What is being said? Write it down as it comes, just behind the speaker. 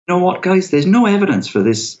know what, guys? There's no evidence for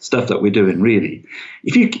this stuff that we're doing, really.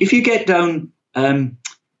 If you get down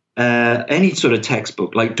any sort of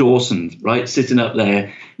textbook like Dawson, right, sitting up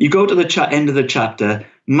there, you go to the end of the chapter,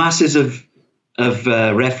 masses of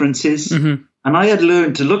references, Mm-hmm. and I had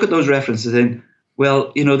learned to look at those references and,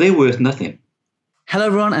 well, they're worth nothing. Hello,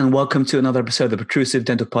 everyone, and welcome to another episode of the Protrusive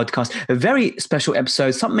Dental Podcast. A very special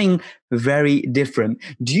episode, something very different.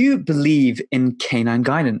 Do you believe in canine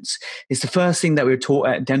guidance? It's the first thing that we were taught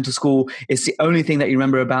at dental school. It's the only thing that you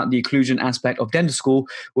remember about the occlusion aspect of dental school.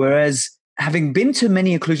 Whereas having been to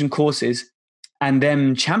many occlusion courses and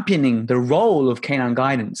then championing the role of canine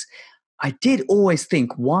guidance, I did always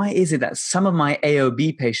think, why is it that some of my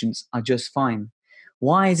AOB patients are just fine?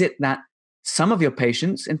 Why is it that some of your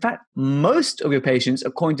patients, in fact, most of your patients,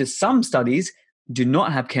 according to some studies, do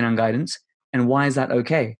not have canine guidance? And why is that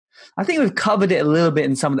okay? I think we've covered it a little bit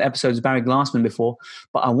in some of the episodes of Barry Glassman before,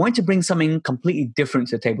 but I want to bring something completely different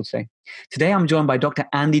to the table today. Today, I'm joined by Dr.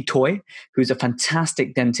 Andy Toy, who's a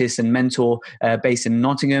fantastic dentist and mentor based in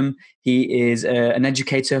Nottingham. He is an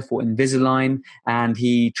educator for Invisalign, and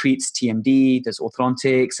he treats TMD, does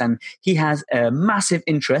orthodontics, and he has a massive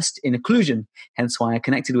interest in occlusion, hence why I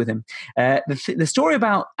connected with him. The story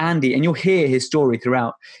about Andy, and you'll hear his story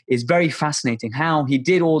throughout, is very fascinating. How he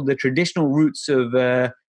did all the traditional routes of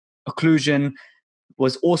occlusion,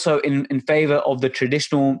 was also in favor of the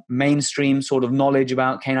traditional mainstream sort of knowledge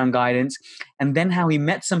about canine guidance, and then how he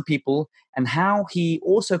met some people and how he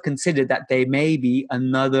also considered that there may be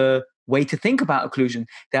another way to think about occlusion.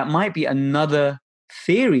 That might be another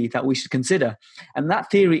theory that we should consider. And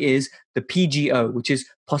that theory is the PGO, which is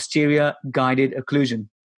Posterior Guided Occlusion.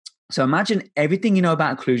 So imagine everything you know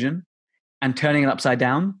about occlusion and turning it upside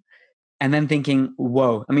down, and then thinking,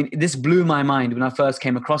 whoa, I mean, this blew my mind when I first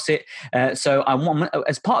came across it. So I want,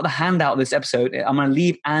 as part of the handout of this episode, I'm going to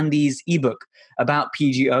leave Andy's ebook about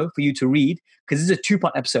PGO for you to read, because this is a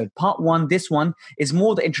two-part episode. Part one, this one, is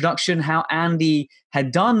more the introduction, how Andy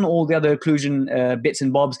had done all the other occlusion bits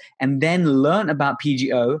and bobs, and then learn about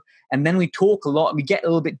PGO. And then we talk a lot, we get a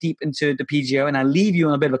little bit deep into the PGO, and I leave you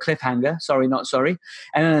on a bit of a cliffhanger, sorry, not sorry.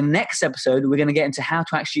 And in the next episode, we're going to get into how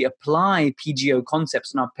to actually apply PGO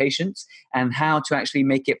concepts on our patients and how to actually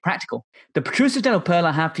make it practical. The protrusive dental pearl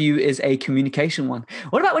I have for you is a communication one.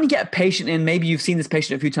 What about when you get a patient in, maybe you've seen this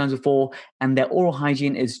patient a few times before, and their oral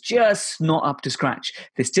hygiene is just not up to scratch.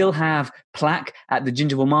 They still have plaque at the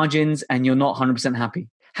gingival margins, and you're not 100% happy.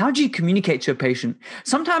 How do you communicate to a patient?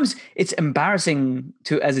 Sometimes it's embarrassing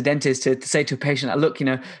as a dentist to say to a patient, look,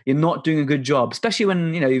 you're not doing a good job, especially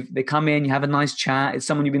when, they come in, you have a nice chat, it's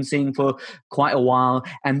someone you've been seeing for quite a while.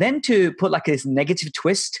 And then to put like this negative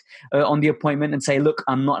twist on the appointment and say, look,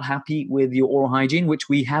 I'm not happy with your oral hygiene, which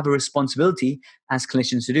we have a responsibility as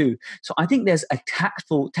clinicians to do. So I think there's a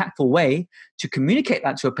tactful way to communicate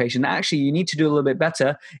that to a patient. Actually, you need to do a little bit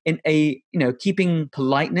better in keeping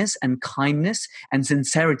politeness and kindness and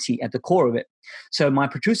sincerity at the core of it. So my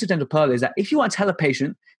protrusive dental pearl is that if you want to tell a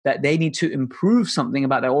patient that they need to improve something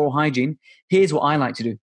about their oral hygiene, here's what I like to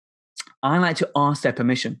do. I like to ask their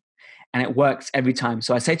permission. And it works every time.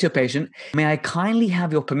 So I say to a patient, may I kindly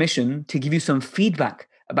have your permission to give you some feedback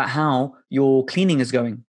about how your cleaning is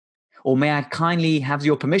going? Or may I kindly have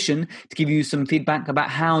your permission to give you some feedback about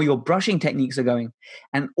how your brushing techniques are going?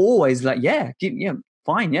 And always like,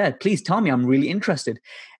 fine, please tell me, I'm really interested.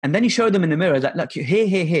 And then you show them in the mirror that, look,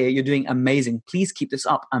 here, you're doing amazing. Please keep this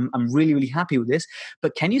up. I'm really, really happy with this.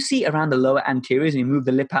 But can you see around the lower anteriors, and you move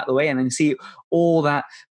the lip out of the way, and then see all that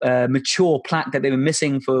mature plaque that they've been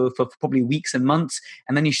missing for probably weeks and months?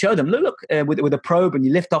 And then you show them, look, with a probe, and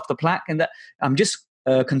you lift off the plaque, and that I'm just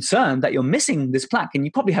concerned that you're missing this plaque, and you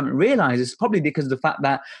probably haven't realized it's probably because of the fact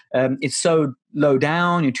that it's so low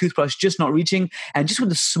down, your toothbrush just not reaching. And just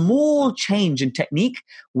with a small change in technique,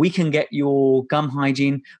 we can get your gum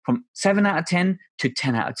hygiene from 7 out of 10 to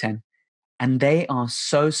 10 out of 10. And they are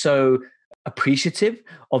so appreciative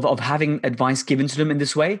of having advice given to them in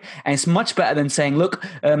this way. And it's much better than saying, look,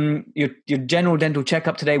 your general dental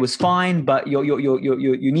checkup today was fine, but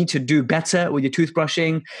you need to do better with your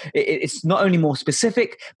toothbrushing. It's not only more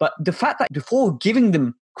specific, but the fact that before giving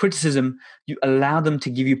them criticism, you allow them to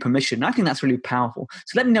give you permission. I think that's really powerful.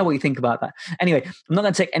 So let me know what you think about that. Anyway, I'm not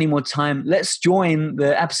going to take any more time. Let's join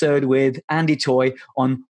the episode with Andy Toy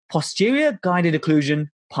on Posterior Guided Occlusion,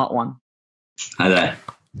 Part 1. Hi there.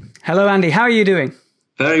 Hello, Andy. How are you doing?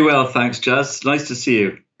 Very well, thanks, Jazz. Nice to see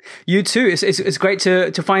you. You too. It's great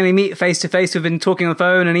to finally meet face to face. We've been talking on the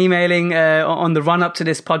phone and emailing on the run up to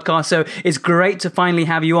this podcast. So it's great to finally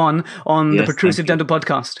have you on the Protrusive Dental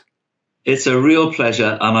Podcast. It's a real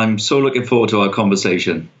pleasure, and I'm so looking forward to our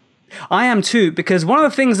conversation. I am too, because one of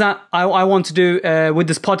the things that I want to do with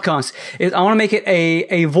this podcast is I want to make it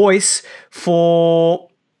a voice for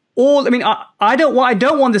all. I mean, what I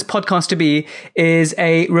don't want this podcast to be is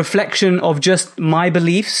a reflection of just my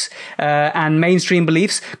beliefs and mainstream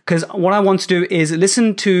beliefs, because what I want to do is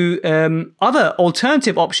listen to other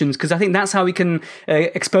alternative options, because I think that's how we can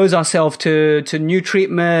expose ourselves to new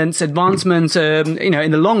treatments, advancements,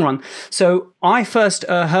 in the long run. So I first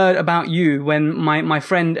heard about you when my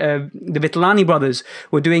friend, the Vitalani brothers,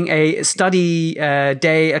 were doing a study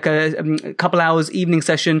day, like a couple hours evening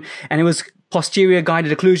session, and it was posterior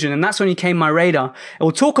guided occlusion, and that's when you came my radar. And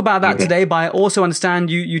we'll talk about that today, but I also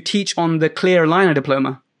understand you teach on the clear aligner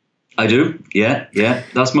diploma. I do, yeah.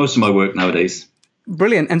 That's most of my work nowadays.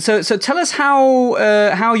 Brilliant. And so tell us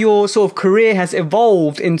how your sort of career has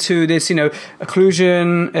evolved into this,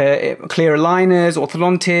 occlusion, clear aligners,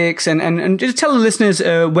 orthodontics, and just tell the listeners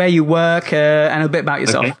where you work and a bit about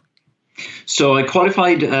yourself. Okay. So I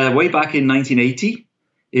qualified way back in 1980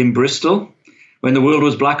 in Bristol, when the world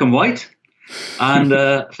was black and white. And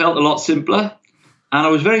felt a lot simpler. And I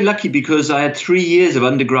was very lucky because I had 3 years of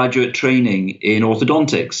undergraduate training in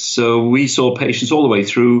orthodontics. So we saw patients all the way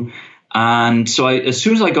through. And so as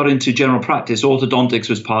soon as I got into general practice, orthodontics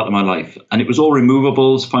was part of my life. And it was all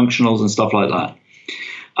removables, functionals, and stuff like that.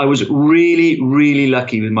 I was really, really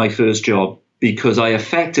lucky with my first job because I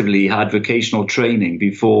effectively had vocational training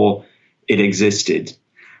before it existed.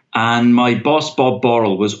 And my boss, Bob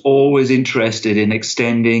Borrell, was always interested in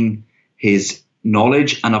extending his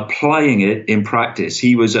knowledge and applying it in practice.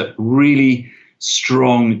 He was a really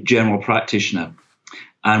strong general practitioner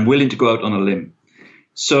and willing to go out on a limb.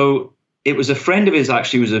 So it was a friend of his,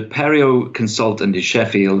 actually, who was a perio consultant in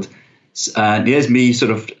Sheffield. And here's me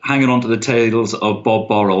sort of hanging on to the tails of Bob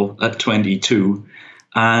Borrell at 22.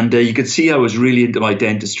 And you could see I was really into my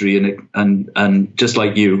dentistry and just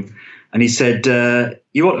like you. And he said,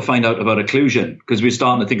 you ought to find out about occlusion, because we're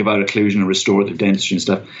starting to think about occlusion and restorative dentistry and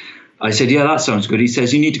stuff. I said, yeah, that sounds good. He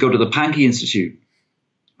says, you need to go to the Pankey Institute,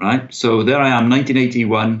 right? So there I am,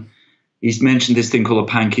 1981. He's mentioned this thing called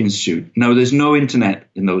the Pankey Institute. Now, there's no internet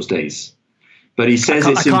in those days, but he says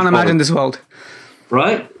I can't imagine this world.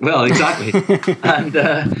 Right? Well, exactly.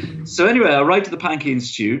 And so anyway, I write to the Pankey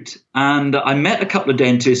Institute, and I met a couple of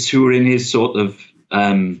dentists who were in his sort of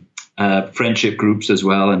friendship groups as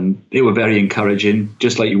well, and they were very encouraging,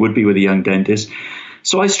 just like you would be with a young dentist.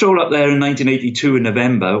 So I strolled up there in 1982 in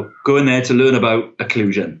November, going there to learn about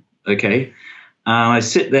occlusion, okay? And I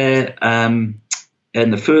sit there, and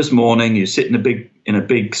the first morning you sit in a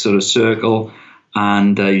big sort of circle,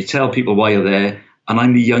 and you tell people why you're there, and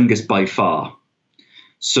I'm the youngest by far.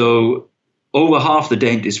 So over half the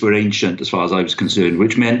dentists were ancient as far as I was concerned,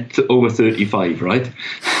 which meant over 35, right?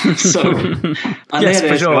 So, and yes,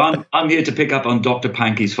 for sure. So I'm here to pick up on Dr.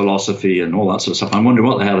 Pankey's philosophy and all that sort of stuff. I'm wondering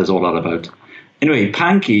what the hell is all that about. Anyway,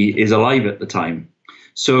 Pankey is alive at the time.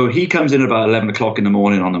 So he comes in about 11 o'clock in the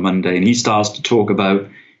morning on a Monday, and he starts to talk about,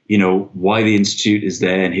 why the Institute is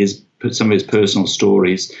there and some of his personal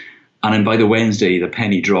stories. And then by the Wednesday, the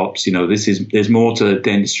penny drops. There's more to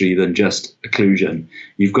dentistry than just occlusion.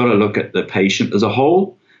 You've got to look at the patient as a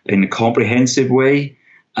whole in a comprehensive way,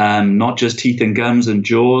 not just teeth and gums and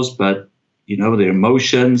jaws, but, their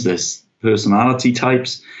emotions, their personality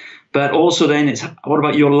types. But also then it's, what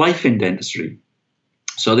about your life in dentistry?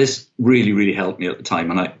 So this really, really helped me at the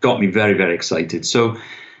time, and it got me very, very excited. So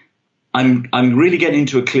I'm really getting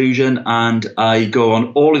into occlusion, and I go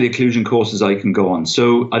on all of the occlusion courses I can go on.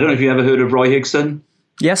 So I don't know if you ever heard of Roy Higson.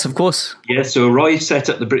 Yes, of course. Yeah, so Roy set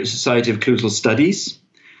up the British Society of Occlusal Studies,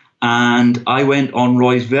 and I went on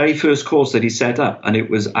Roy's very first course that he set up, and it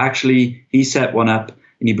was actually, he set one up,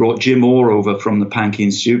 and he brought Jim Orr over from the Pankey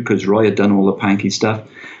Institute, because Roy had done all the Pankey stuff.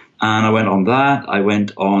 And I went on that. I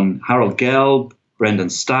went on Harold Gelb,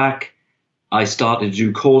 Brendan Stack. I started to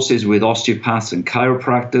do courses with osteopaths and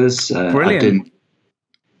chiropractors. I did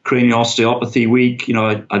cranial osteopathy week.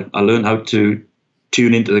 I learned how to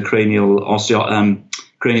tune into the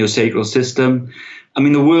craniosacral system. I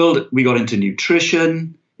mean, we got into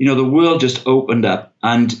nutrition. The world just opened up,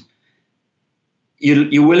 and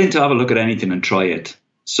you're willing to have a look at anything and try it.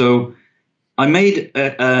 So I made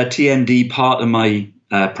a TMD part of my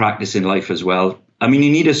practice in life as well. I mean,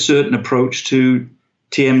 you need a certain approach to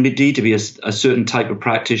TMD to be a certain type of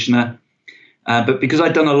practitioner. But because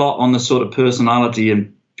I'd done a lot on the sort of personality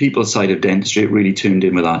and people side of dentistry, it really tuned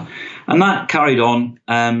in with that. And that carried on.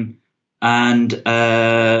 I was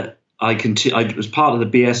part of the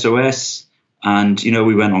BSOS, and,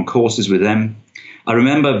 we went on courses with them. I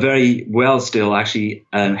remember very well still, actually,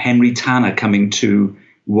 Henry Tanner coming to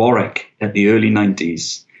Warwick at the early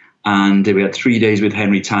 90s. And we had 3 days with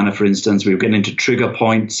Henry Tanner, for instance. We were getting into trigger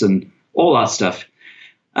points and all that stuff.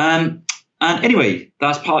 And anyway,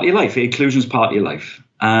 that's part of your life. Occlusion is part of your life.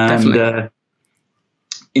 And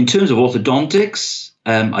in terms of orthodontics,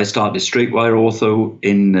 I started straight wire ortho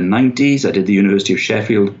in the 90s. I did the University of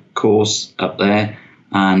Sheffield course up there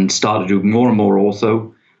and started doing more and more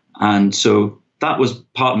ortho. And so that was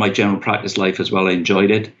part of my general practice life as well. I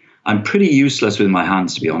enjoyed it. I'm pretty useless with my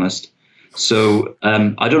hands, to be honest. So I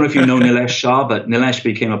don't know if you know Nilesh Shah, but Nilesh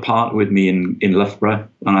became a partner with me in Loughborough,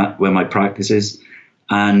 where my practice is.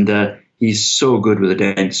 And he's so good with the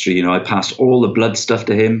dentistry. You know, I passed all the blood stuff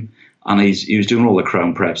to him, and he was doing all the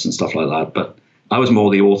crown preps and stuff like that. But I was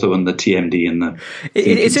more the ortho and the TMD and the.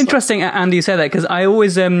 It's interesting, Andy, you say that, because I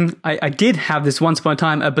always I did have this once upon a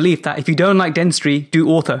time a belief that if you don't like dentistry, do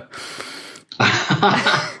ortho.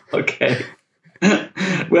 Okay.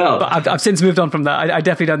 Well, but I've since moved on from that. I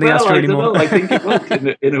definitely don't think that's true anymore. I think it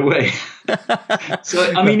was in a way.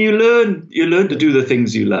 So I mean, you learn to do the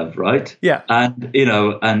things you love, right? Yeah. And you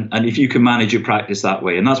know, and if you can manage your practice that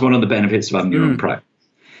way, and that's one of the benefits of having your own practice.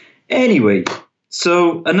 Anyway,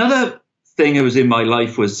 so another thing that was in my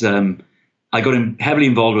life was I got heavily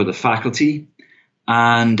involved with the faculty,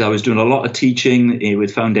 and I was doing a lot of teaching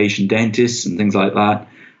with foundation dentists and things like that.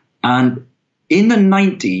 And in the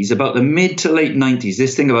 90s, about the mid to late 90s,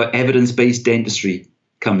 this thing about evidence-based dentistry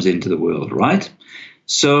comes into the world, right?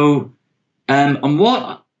 So, and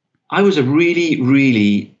what I was really,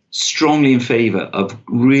 really strongly in favor of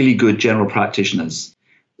really good general practitioners.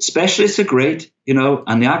 Specialists are great, you know,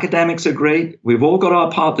 and the academics are great. We've all got our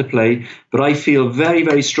part to play, but I feel very,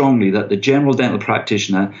 very strongly that the general dental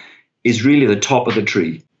practitioner is really the top of the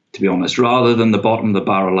tree, to be honest, rather than the bottom of the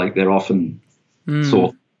barrel like they're often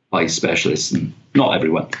thought by specialists, and not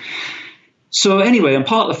everyone. So anyway, I'm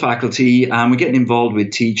part of the faculty, and we're getting involved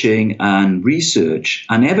with teaching and research,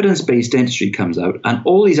 and evidence-based dentistry comes out, and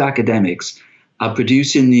all these academics are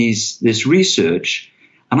producing this research,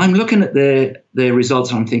 and I'm looking at their results,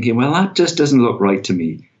 and I'm thinking, well, that just doesn't look right to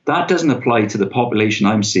me. That doesn't apply to the population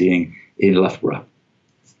I'm seeing in Loughborough.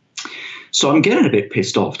 So I'm getting a bit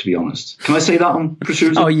pissed off, to be honest. Can I say that on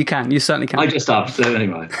Protrusive? Oh, you can. You certainly can. I just have. So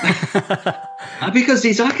anyway. Because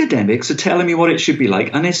these academics are telling me what it should be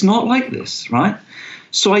like, and it's not like this, right?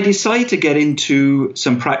 So I decided to get into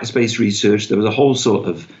some practice-based research. There was a whole sort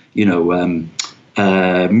of, you know,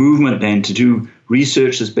 movement then to do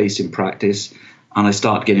research that's based in practice, and I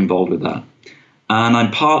started getting involved with that. And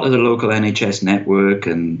I'm part of the local NHS network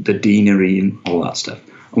and the deanery and all that stuff.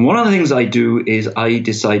 And one of the things I do is I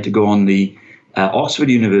decide to go on the Oxford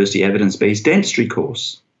University Evidence-Based Dentistry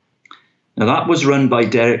course. Now, that was run by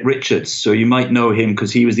Derek Richards, so you might know him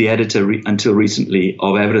because he was the editor until recently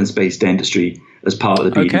of Evidence-Based Dentistry as part of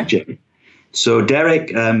the BDJ. Okay. So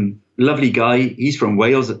Derek, lovely guy, he's from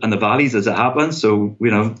Wales and the Valleys as it happens, so,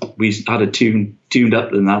 you know, we had it tuned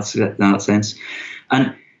up in that sense.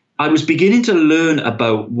 And I was beginning to learn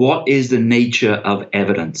about what is the nature of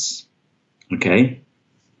evidence, okay?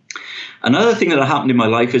 Another thing that happened in my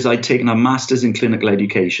life is I'd taken a master's in clinical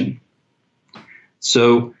education.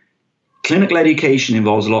 So clinical education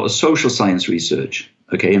involves a lot of social science research,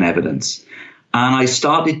 okay, and evidence. And I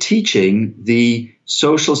started teaching the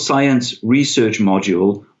social science research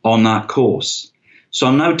module on that course. So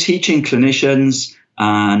I'm now teaching clinicians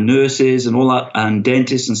and nurses and all that, and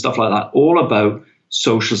dentists and stuff like that, all about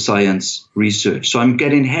social science research. So I'm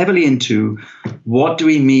getting heavily into what do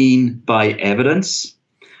we mean by evidence,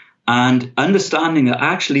 and understanding that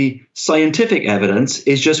actually scientific evidence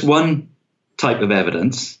is just one type of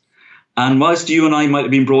evidence. And whilst you and I might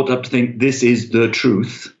have been brought up to think this is the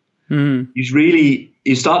truth,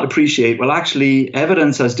 you start to appreciate, well, actually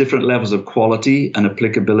evidence has different levels of quality and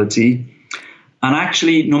applicability. And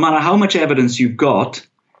actually, no matter how much evidence you've got,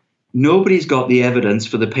 nobody's got the evidence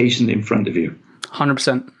for the patient in front of you.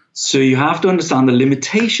 100%. So you have to understand the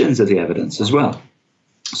limitations of the evidence as well.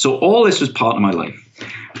 So all this was part of my life.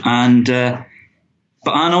 And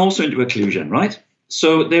but I'm also into occlusion, right?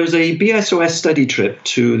 So there was a BSOS study trip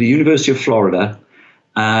to the University of Florida.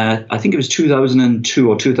 I think it was 2002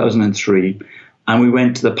 or 2003. And we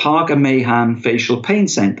went to the Parker Mahan Facial Pain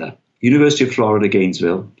Center, University of Florida,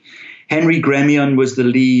 Gainesville. Henry Gremion was the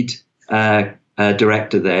lead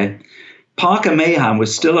director there. Parker Mahan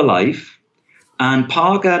was still alive. And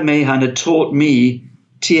Parker Mahan had taught me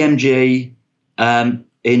TMJ at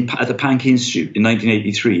the Pankey Institute in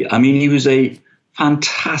 1983. I mean, he was a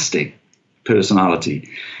fantastic personality.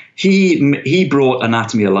 He brought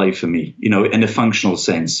anatomy alive for me, you know, in a functional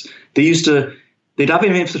sense. They'd have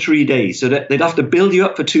him in for 3 days, so they'd have to build you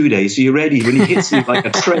up for 2 days so you're ready when he hits you like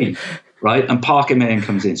a train, right? And Parker Mahan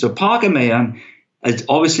comes in. So Parker Mahan has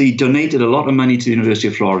obviously donated a lot of money to the University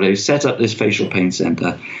of Florida. He set up this facial pain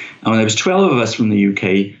centre. And there was 12 of us from the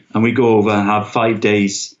UK, and we go over and have 5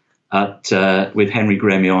 days with Henry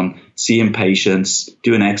Gremion, seeing patients,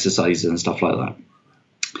 doing exercises and stuff like that.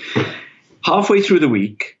 Halfway through the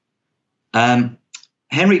week,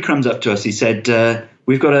 Henry comes up to us. He said,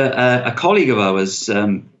 we've got a colleague of ours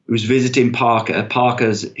who's visiting Parker.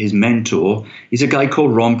 Parker's his mentor. He's a guy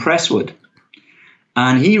called Ron Presswood.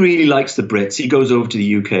 And he really likes the Brits. He goes over to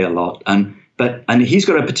the UK a lot. And he's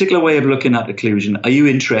got a particular way of looking at occlusion. Are you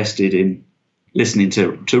interested in listening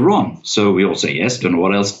to Ron? So we all say yes, don't know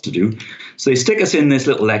what else to do. So they stick us in this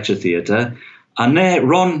little lecture theatre. And there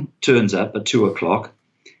Ron turns up at 2:00.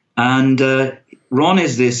 And Ron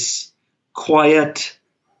is this quiet,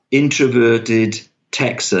 introverted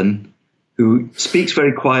Texan who speaks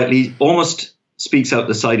very quietly, almost speaks out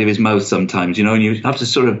the side of his mouth sometimes, and you have to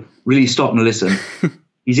sort of really stop and listen.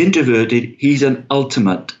 He's introverted. He's an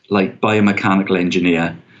ultimate biomechanical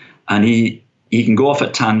engineer, and he can go off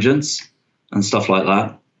at tangents and stuff like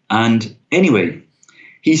that. And anyway,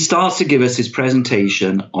 he starts to give us his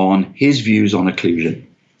presentation on his views on occlusion,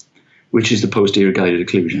 which is the posterior guided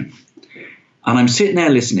occlusion. And I'm sitting there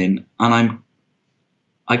listening, and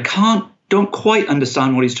I don't quite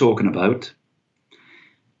understand what he's talking about.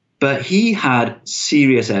 But he had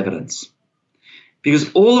serious evidence,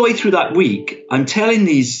 because all the way through that week, we're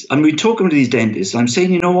talking to these dentists. I'm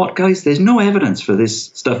saying, you know what, guys, there's no evidence for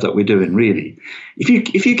this stuff that we're doing, really. If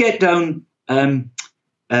you get down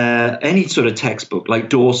any sort of textbook like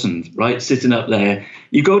Dawson, right, sitting up there,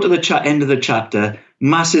 you go to the end of the chapter,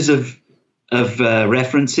 masses of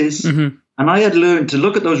references, and I had learned to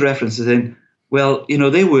look at those references and, well,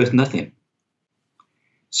 they're worth nothing.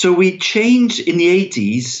 So we changed in the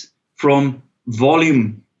 80s from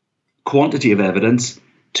volume quantity of evidence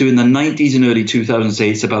to in the 90s and early 2000s,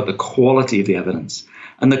 it's about the quality of the evidence.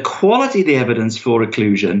 And the quality of the evidence for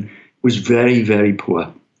occlusion was very, very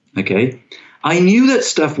poor. Okay. I knew that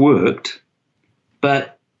stuff worked,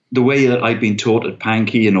 but the way that I'd been taught at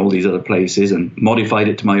Pankey and all these other places and modified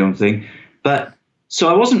it to my own thing. So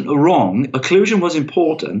I wasn't wrong. Occlusion was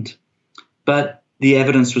important, but the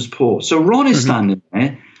evidence was poor. So Ron is standing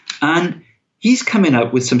there, and he's coming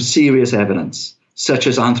up with some serious evidence, such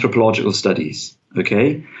as anthropological studies.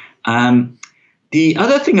 Okay. The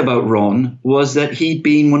other thing about Ron was that he'd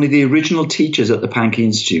been one of the original teachers at the Pankey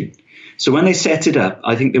Institute. So when they set it up,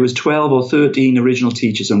 I think there was 12 or 13 original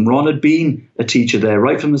teachers, and Ron had been a teacher there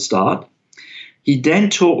right from the start. He then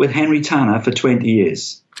taught with Henry Tanner for 20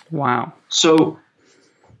 years. Wow. So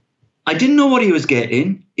I didn't know what he was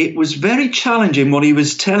getting. It was very challenging what he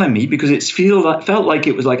was telling me, because it felt like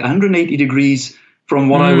it was like 180 degrees from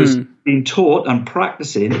what I was being taught and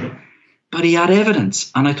practicing. But he had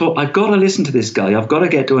evidence, and I thought, I've got to listen to this guy. I've got to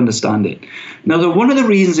get to understand it. Now, one of the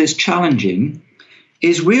reasons it's challenging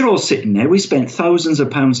is we're all sitting there. We spent thousands of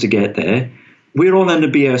pounds to get there. We're all under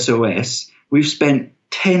BSOS. We've spent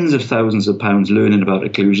tens of thousands of pounds learning about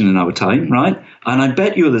occlusion in our time, right? And I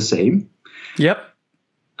bet you're the same. Yep.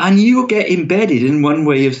 And you get embedded in one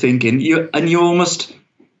way of thinking, you almost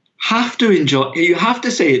have to enjoy. You have to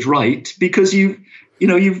say it's right, because you're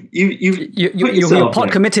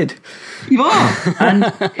pot committed. You are, and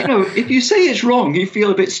if you say it's wrong, you feel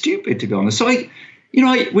a bit stupid, to be honest. So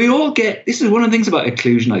we all get. This is one of the things about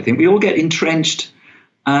occlusion. I think we all get entrenched.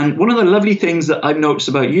 And one of the lovely things that I've noticed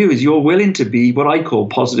about you is you're willing to be what I call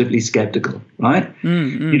positively skeptical, right?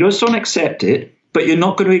 You just don't accept it, but you're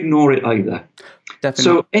not going to ignore it either. Definitely.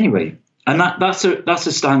 So anyway, and that's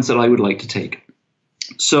a stance that I would like to take.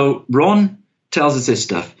 So Ron tells us this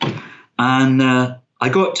stuff, and I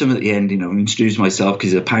go up to him at the end, introduce myself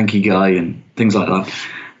because he's a Pankey guy and things like that.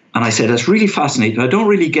 And I said, that's really fascinating. I don't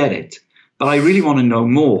really get it, but I really want to know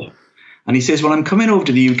more. And he says, well, I'm coming over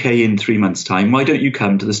to the UK in 3 months' time. Why don't you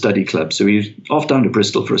come to the study club? So he's off down to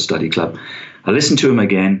Bristol for a study club. I listen to him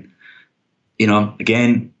again.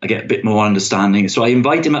 Again, I get a bit more understanding. So I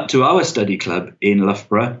invite him up to our study club in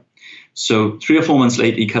Loughborough. So 3 or 4 months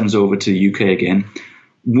later, he comes over to the UK again.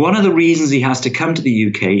 One of the reasons he has to come to the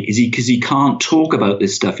UK is because he can't talk about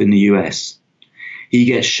this stuff in the US. He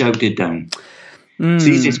gets shouted down. So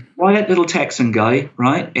he's this quiet little Texan guy,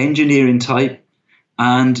 right? Engineering type.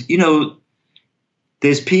 And,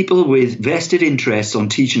 there's people with vested interests on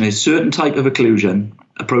teaching a certain type of approach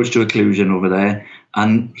to occlusion over there.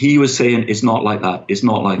 And he was saying, it's not like that. It's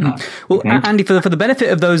not like that. Well, okay? Andy, for the benefit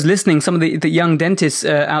of those listening, some of the young dentists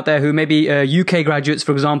out there who may be UK graduates,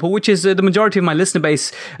 for example, which is the majority of my listener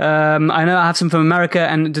base. I know I have some from America,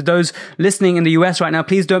 and to those listening in the US right now,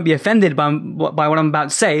 please don't be offended by what I'm about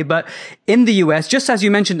to say. But in the US, just as you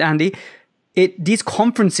mentioned, Andy, these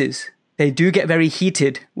conferences they do get very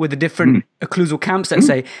heated with the different occlusal camps, let's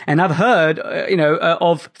say. And I've heard,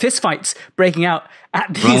 of fistfights breaking out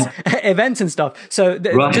at these events and stuff. So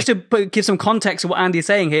just to give some context to what Andy is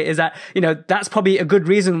saying here is that, that's probably a good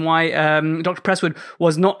reason why Dr. Presswood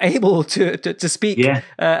was not able to speak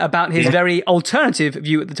about his very alternative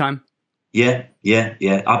view at the time. Yeah,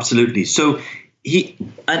 absolutely. So he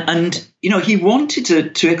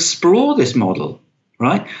wanted to explore this model.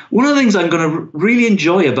 Right. One of the things I'm going to really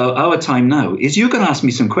enjoy about our time now is you're going to ask me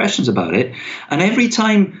some questions about it. And every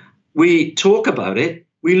time we talk about it,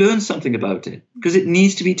 we learn something about it because it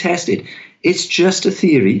needs to be tested. It's just a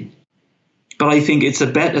theory, but I think it's a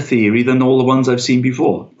better theory than all the ones I've seen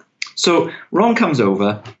before. So Ron comes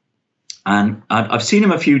over and I've seen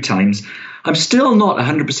him a few times. I'm still not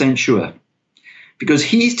 100% sure because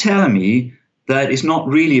he's telling me that it's not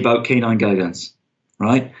really about canine guidance.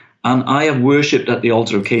 Right. And I have worshipped at the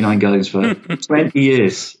altar of canine guidance for 20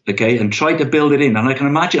 years, okay, and tried to build it in. And I can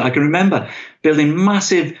remember building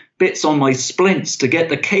massive bits on my splints to get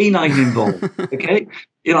the canine involved, okay?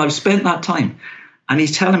 I've spent that time. And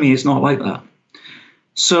he's telling me it's not like that.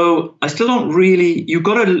 So I still don't really, you've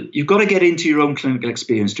got to get into your own clinical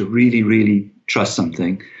experience to really, really trust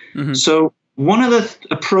something. Mm-hmm. So one of the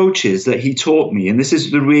approaches that he taught me, and this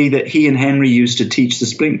is the way that he and Henry used to teach the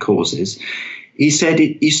splint courses, he said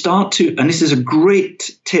you start to, and this is a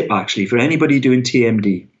great tip actually for anybody doing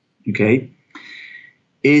TMD, okay,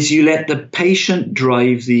 is you let the patient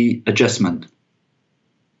drive the adjustment,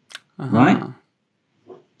 right?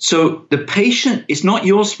 So the patient, it's not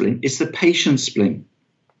your splint, it's the patient's splint.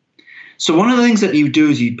 So one of the things that you do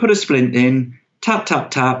is you put a splint in, tap, tap,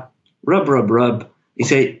 tap, rub, rub, rub. You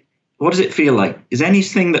say, what does it feel like? Is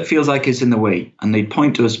anything that feels like it's in the way? And they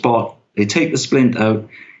point to a spot, they take the splint out,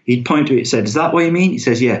 he'd point to it, said, is that what you mean? He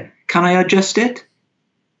says, yeah. Can I adjust it?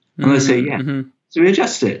 And I say, yeah. Mm-hmm. So we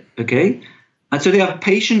adjust it, okay? And so they have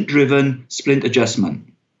patient-driven splint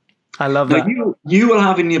adjustment. I love that. You will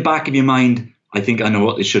have in your back of your mind, I think I know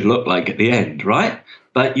what this should look like at the end, right?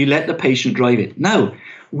 But you let the patient drive it. Now,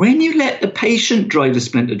 when you let the patient drive the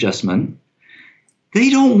splint adjustment, they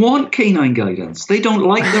don't want canine guidance. They don't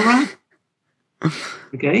like the ramp,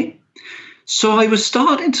 okay? So I was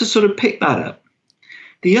starting to sort of pick that up.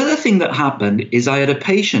 The other thing that happened is I had a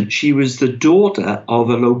patient. She was the daughter of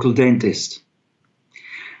a local dentist.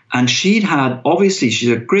 And she's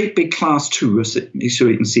a great big class 2, so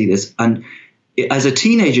you can see this. And as a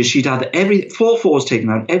teenager, she'd had 4 fours taken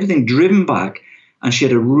out, everything driven back. And she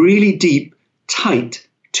had a really deep, tight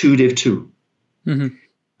 2-div 2. Mm-hmm.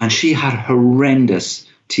 And she had horrendous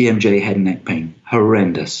TMJ head and neck pain,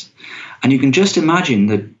 horrendous. And you can just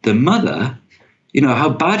imagine the mother, how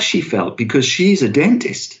bad she felt because she's a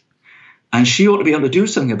dentist and she ought to be able to do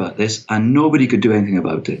something about this and nobody could do anything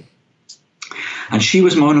about it. And she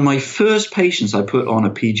was one of my first patients I put on a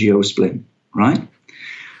PGO splint, right?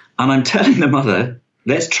 And I'm telling the mother,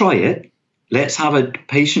 let's try it. Let's have a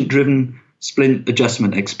patient-driven splint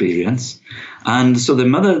adjustment experience. And so the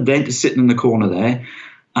mother dentist sitting in the corner there.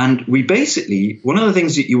 And we basically, one of the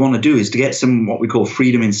things that you want to do is to get some what we call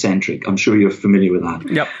freedom centric. I'm sure you're familiar with that.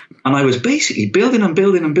 Yep. And I was basically building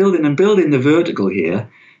the vertical here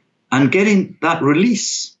and getting that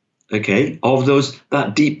release, okay, of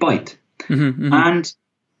that deep bite. Mm-hmm, mm-hmm. And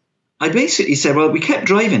I basically said, well, we kept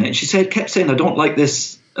driving it. She kept saying, I don't like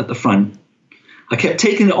this at the front. I kept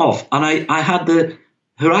taking it off. And I had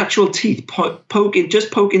her actual teeth poking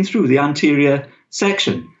through the anterior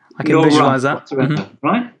section. I can visualize that. Mm-hmm.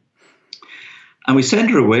 Right? And we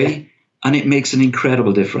send her away, and it makes an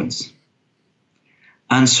incredible difference.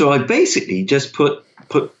 And so I basically just put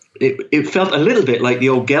it felt a little bit like the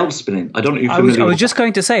old Gelb splint. I don't know if you're familiar. I was just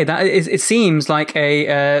going to say that it seems like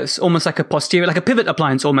almost like a posterior, like a pivot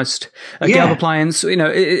appliance almost. A Gelb appliance, what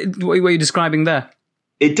you're describing there.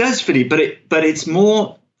 It does, Philly, but it's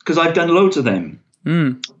more, because I've done loads of them.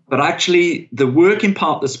 Mm. But actually, the working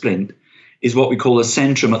part of the splint is what we call a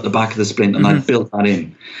centrum at the back of the splint, and I built that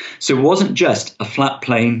in. So it wasn't just a flat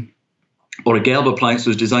plane or a Gelb appliance that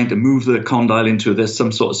was designed to move the condyle into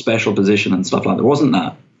some sort of special position and stuff like that. It wasn't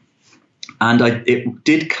that. And it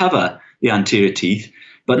did cover the anterior teeth,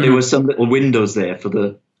 but there were some little windows there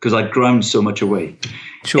because I'd ground so much away.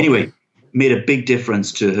 Sure. Anyway, made a big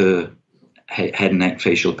difference to her head and neck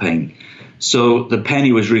facial pain. So the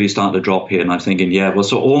penny was really starting to drop here, and I'm thinking,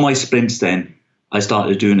 so all my splints then, I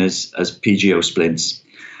started doing as PGO splints.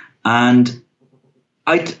 And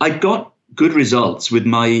I got good results with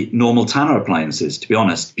my normal Tanner appliances, to be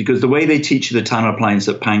honest, because the way they teach you the Tanner appliance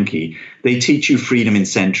at Pankey, they teach you freedom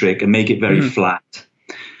centric and make it very flat.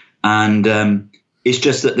 And it's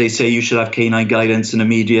just that they say you should have canine guidance and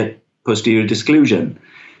immediate posterior disclusion.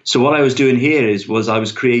 So what I was doing here was I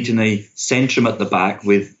was creating a centrum at the back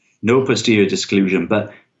with no posterior disclusion,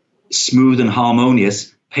 but smooth and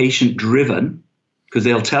harmonious, patient-driven, because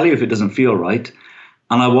they'll tell you if it doesn't feel right.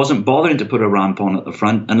 And I wasn't bothering to put a ramp on at the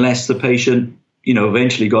front unless the patient,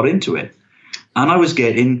 eventually got into it. And I was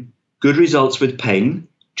getting good results with pain,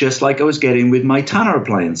 just like I was getting with my Tanner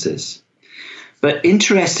appliances. But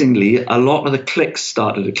interestingly, a lot of the clicks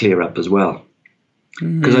started to clear up as well.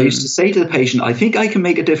 Because I used to say to the patient, I think I can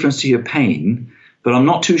make a difference to your pain, but I'm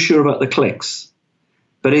not too sure about the clicks.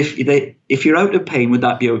 But if you're out of pain, would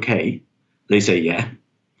that be okay? They say, yeah.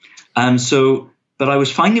 But I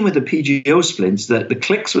was finding with the PGO splints that the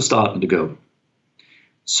clicks were starting to go.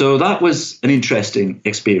 So that was an interesting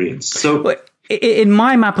experience. So in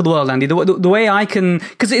my map of the world, Andy, the way I can,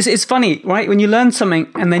 because it's funny, right? When you learn something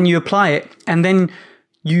and then you apply it and then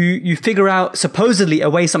you figure out supposedly a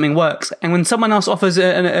way something works. And when someone else offers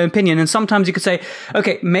an opinion, and sometimes you could say,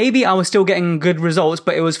 okay, maybe I was still getting good results,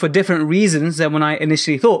 but it was for different reasons than when I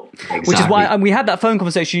initially thought. Exactly. Which is why we had that phone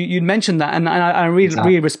conversation. You'd mentioned that, and I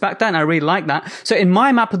really respect that, and I really like that. So in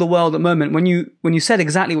my map of the world at the moment, when you said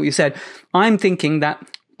exactly what you said, I'm thinking that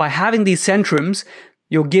by having these centrums,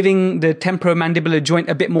 you're giving the temporomandibular joint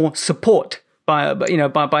a bit more support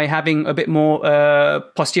by having a bit more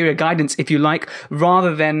posterior guidance, if you like,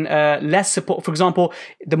 rather than less support. For example,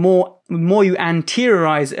 the more you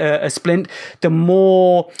anteriorize a splint, the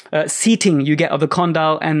more seating you get of the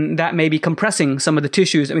condyle, and that may be compressing some of the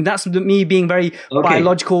tissues. I mean, that's me being very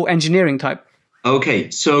biological engineering type. Okay,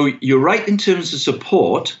 so you're right in terms of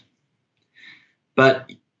support, but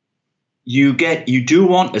you do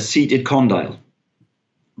want a seated condyle,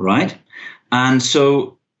 right? And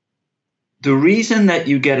so the reason that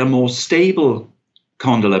you get a more stable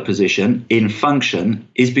condylar position in function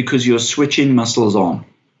is because you're switching muscles on.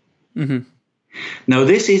 Mm-hmm. Now,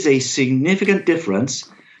 this is a significant difference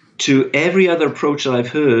to every other approach that I've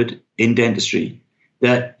heard in dentistry,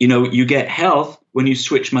 that, you get health when you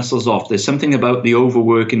switch muscles off. There's something about the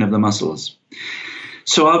overworking of the muscles.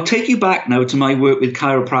 So I'll take you back now to my work with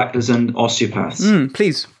chiropractors and osteopaths.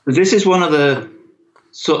 Please. This is one of the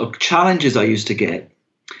sort of challenges I used to get.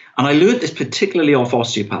 And I learned this particularly off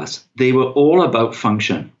osteopaths. They were all about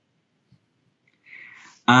function.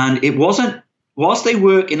 And it wasn't, whilst they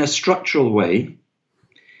work in a structural way,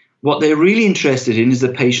 what they're really interested in is the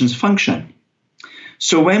patient's function.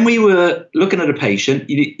 So when we were looking at a patient,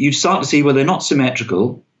 you start to see, well, they're not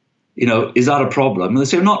symmetrical. Is that a problem? And they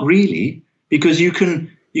say, not really, because you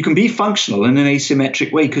can be functional in an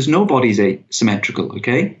asymmetric way, because nobody's asymmetrical,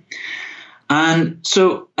 okay? And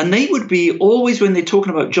they would be always, when they're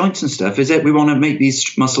talking about joints and stuff, is that we want to make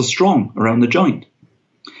these muscles strong around the joint.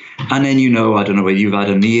 And then, I don't know whether you've had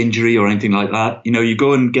a knee injury or anything like that. You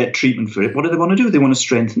go and get treatment for it. What do they want to do? They want to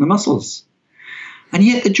strengthen the muscles. And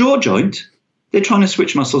yet the jaw joint, they're trying to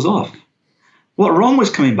switch muscles off. What Ron was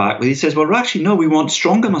coming back with, he says, well, actually, no, we want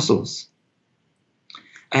stronger muscles.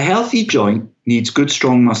 A healthy joint needs good,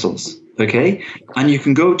 strong muscles, okay? And you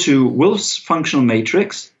can go to Wolff's functional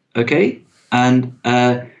matrix, okay? And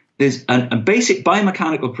there's a basic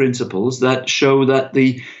biomechanical principles that show that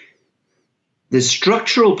the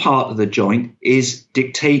structural part of the joint is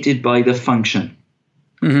dictated by the function.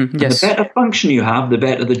 Mm-hmm, yes. The better function you have, the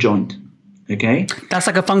better the joint. Okay. That's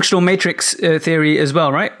like a functional matrix theory as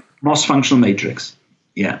well, right? Moss functional matrix.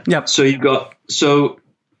 Yeah. Yep. So you've got so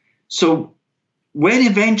when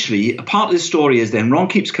eventually a part of the story is then Ron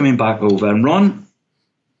keeps coming back over, and Ron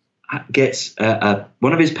gets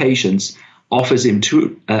one of his patients offers him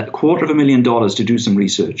 $250,000 to do some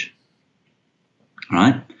research. All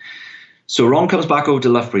right. So Ron comes back over to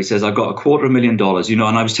Loughborough. He says, I've got $250,000,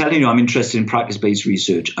 and I was telling you I'm interested in practice-based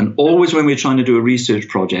research. And always when we're trying to do a research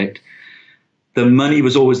project, the money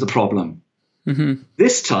was always the problem. Mm-hmm.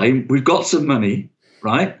 This time we've got some money,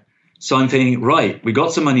 right? So I'm thinking, right, we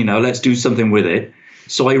got some money now. Let's do something with it.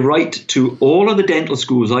 So I write to all of the dental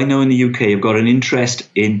schools I know in the UK have got an interest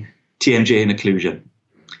in TMJ and occlusion.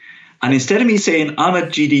 And instead of me saying, I'm a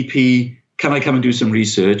GDP, can I come and do some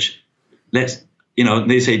research? They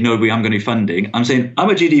say, no, we haven't got any funding. I'm saying, I'm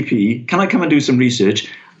a GDP, can I come and do some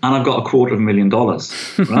research? And I've got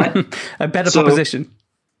 $250,000, right? A better proposition.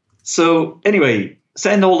 So anyway,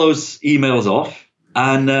 send all those emails off.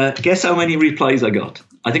 And guess how many replies I got?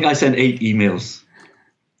 I think I sent 8 emails.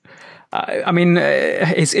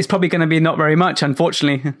 It's probably going to be not very much,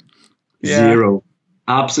 unfortunately. Yeah. 0.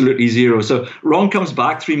 Absolutely 0. So Ron comes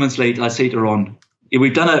back 3 months later. I say to Ron,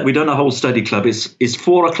 we've done a whole study club. It's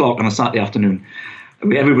 4:00 on a Saturday afternoon.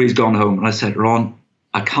 Everybody's gone home. And I said, Ron,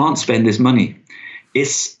 I can't spend this money.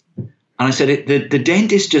 And I said, the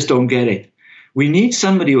dentists just don't get it. We need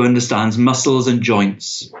somebody who understands muscles and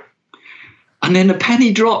joints. And then the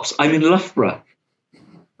penny drops. I'm in Loughborough,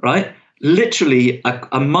 right? Literally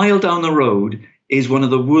a mile down the road is one of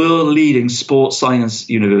the world-leading sports science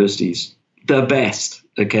universities, the best,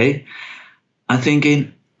 okay? I'm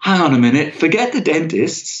thinking, hang on a minute, forget the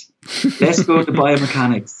dentists. Let's go to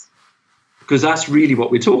biomechanics, because that's really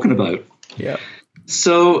what we're talking about. Yeah.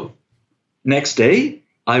 So next day,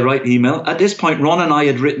 I write an email. At this point, Ron and I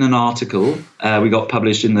had written an article. We got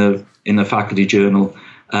published in the faculty journal.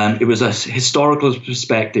 It was a historical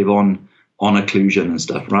perspective on occlusion and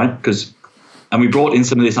stuff, right? And we brought in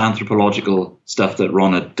some of this anthropological stuff that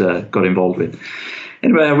Ron had got involved with.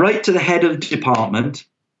 Anyway, I write to the head of the department,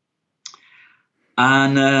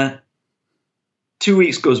 and 2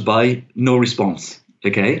 weeks goes by, no response,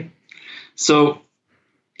 okay? So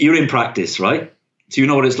you're in practice, right? So you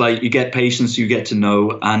know what it's like. You get patients you get to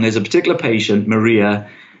know, and there's a particular patient, Maria.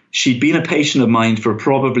 She'd been a patient of mine for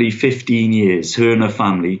probably 15 years, her and her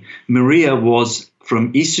family. Maria was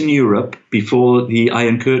from Eastern Europe before the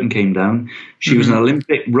Iron Curtain came down. She was an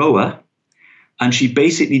Olympic rower, and she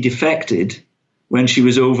basically defected when she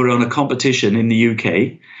was over on a competition in the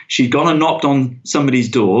UK. She'd gone and knocked on somebody's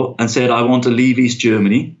door and said, I want to leave East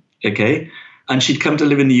Germany, okay? And she'd come to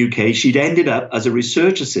live in the UK. She'd ended up as a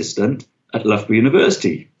research assistant at Loughborough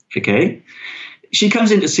University, okay? She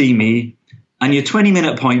comes in to see me, and your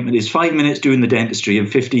 20-minute appointment is 5 minutes doing the dentistry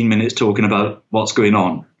and 15 minutes talking about what's going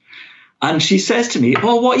on. And she says to me,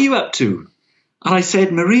 oh, what are you up to? And I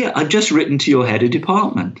said, Maria, I've just written to your head of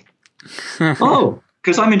department. Oh,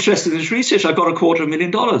 because I'm interested in this research. I got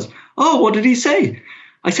 $250,000. Oh, what did he say?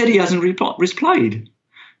 I said, he hasn't replied.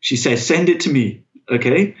 She says, send it to me,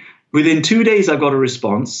 okay? Within 2 days, I got a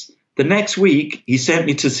response. The next week, he sent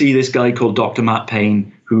me to see this guy called Dr. Matt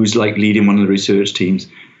Payne, who's like leading one of the research teams.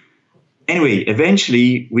 Anyway,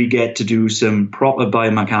 eventually, we get to do some proper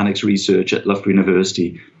biomechanics research at Loughborough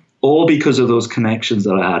University, all because of those connections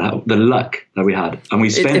that I had, the luck that we had. And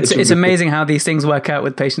we spent it's amazing how these things work out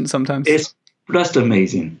with patients sometimes. It's just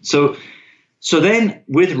amazing. So then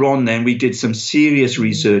with Ron, then we did some serious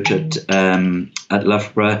research at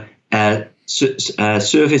Loughborough, surface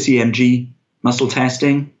EMG muscle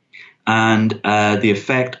testing, and the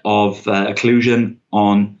effect of occlusion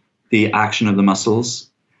on the action of the muscles.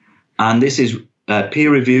 And this is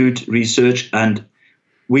peer-reviewed research, and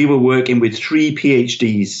we were working with 3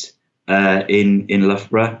 PhDs in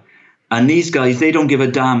Loughborough. And these guys, they don't give a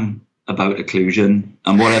damn about occlusion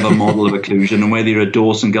and whatever model of occlusion, and whether you're a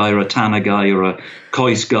Dawson guy or a Tanner guy or a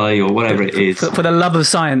Coyce guy or whatever it is. For the love of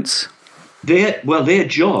science. Their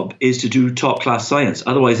job is to do top-class science.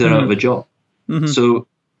 Otherwise, they're out of a job. So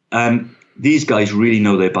these guys really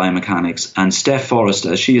know their biomechanics. And Steph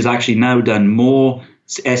Forrester, she has actually now done more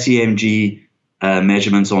SEMG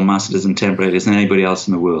measurements on masseters and temporalis than anybody else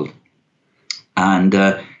in the world. And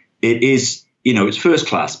it is, it's first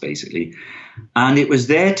class, basically. And it was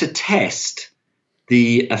there to test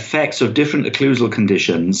the effects of different occlusal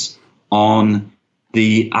conditions on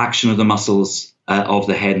the action of the muscles of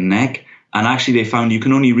the head and neck. And actually, they found you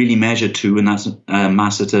can only really measure 2, and that's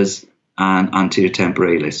masseters and anterior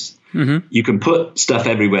temporalis. You can put stuff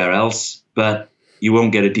everywhere else, but you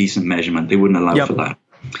won't get a decent measurement. They wouldn't allow for that.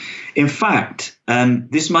 In fact,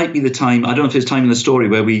 this might be the time, I don't know if there's time in the story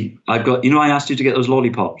where I asked you to get those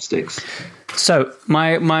lollipop sticks. So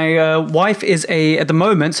my wife is at the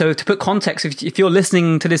moment, so to put context, if you're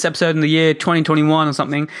listening to this episode in the year 2021 or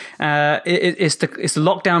something, it's the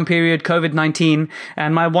lockdown period, COVID-19,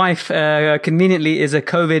 and my wife conveniently is a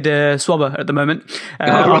COVID swabber at the moment.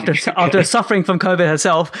 After suffering from COVID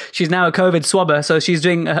herself, she's now a COVID swabber, so she's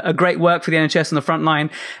doing a great work for the NHS on the front line,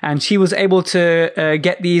 and she was able to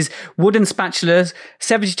get these wooden spatulas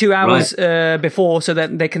 72 hours before, so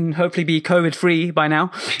that they can hopefully be COVID free by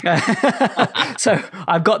now. So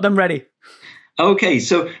I've got them ready. Okay,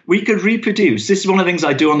 so we could reproduce. This is one of the things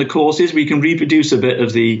I do on the courses. We can reproduce a bit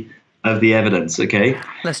of the evidence. Okay,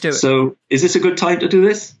 let's do it. So is this a good time to do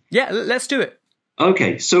this? Yeah, let's do it.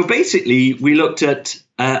 Okay, so basically we looked at,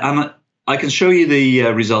 and I can show you the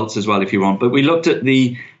results as well if you want, but we looked at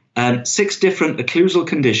the 6 different occlusal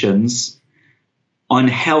conditions on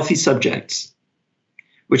healthy subjects,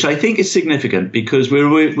 which I think is significant because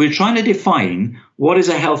we're trying to define what is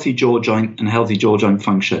a healthy jaw joint and healthy jaw joint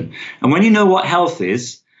function. And when you know what health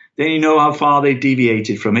is, then you know how far they've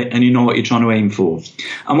deviated from it, and you know what you're trying to aim for.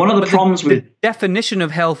 And one of the problems with the definition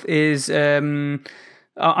of health is,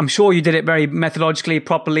 I'm sure you did it very methodologically,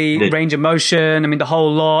 properly, range of motion. I mean, the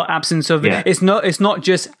whole lot, absence of it's not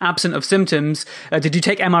just absent of symptoms. Did you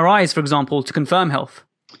take MRIs, for example, to confirm health?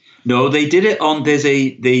 No, they did it on.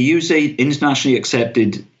 They use a internationally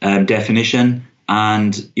accepted definition,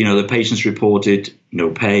 and the patients reported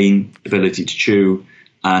no pain, ability to chew,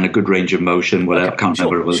 and a good range of motion. Well, I can't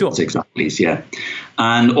remember what it was exactly. Yeah,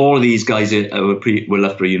 and all of these guys were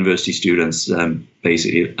Loughborough University students,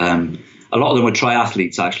 basically. A lot of them were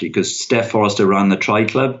triathletes actually, because Steph Forrester ran the Tri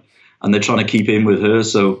Club, and they're trying to keep in with her,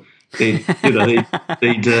 so they'd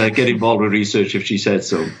get involved with research if she said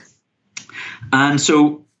so. And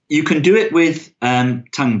so you can do it with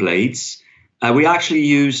tongue blades. We actually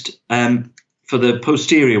used, for the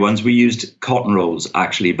posterior ones, we used cotton rolls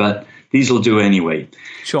actually, but these will do anyway.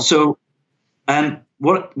 Sure. So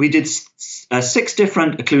what we did 6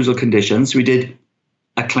 different occlusal conditions. We did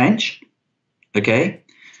a clench, okay?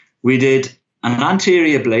 We did an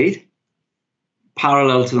anterior blade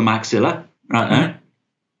parallel to the maxilla, right there.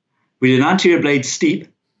 We did an anterior blade steep.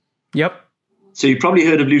 Yep. So you probably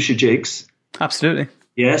heard of Lucia jigs. Absolutely.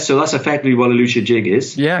 Yeah, so that's effectively what a Lucia jig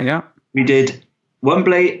is. Yeah, yeah. We did one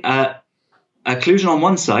blade, occlusion on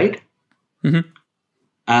one side,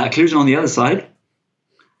 occlusion on the other side,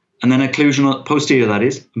 and then occlusion on posterior, that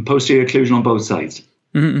is, and posterior occlusion on both sides.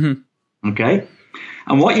 Okay?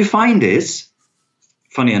 And what you find is,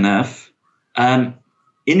 funny enough, in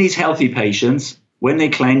these healthy patients, when they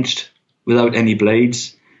clenched without any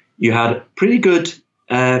blades, you had pretty good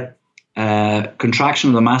contraction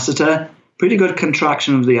of the masseter, pretty good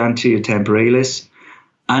contraction of the anterior temporalis.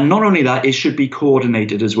 And not only that, it should be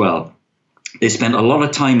coordinated as well. They spent a lot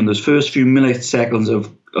of time in those first few milliseconds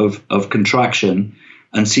of contraction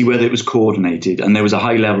and see whether it was coordinated. And there was a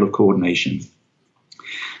high level of coordination.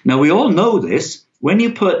 Now, we all know this. When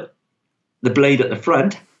you put the blade at the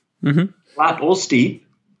front, flat or steep,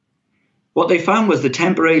 what they found was the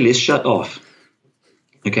temporalis shut off.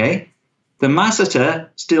 Okay? The masseter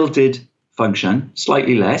still did function,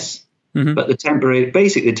 slightly less, but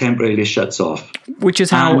the temporalis shuts off. Which is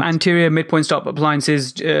how anterior midpoint stop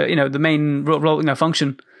appliances, the main role,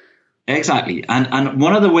 function. Exactly. And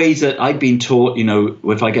one of the ways that I've been taught,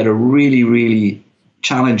 if I get a really, really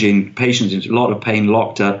challenging patient, a lot of pain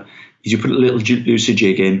locked up, is you put a little Lucia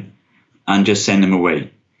jig in and just send them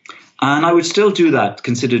away. And I would still do that,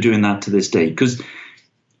 consider doing that to this day, because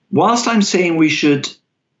whilst I'm saying we should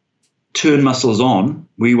turn muscles on,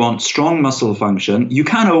 we want strong muscle function, you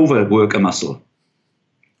can overwork a muscle.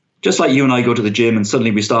 Just like you and I go to the gym and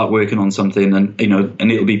suddenly we start working on something and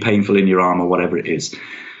it'll be painful in your arm or whatever it is.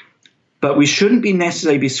 But we shouldn't be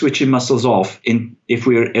necessarily switching muscles off if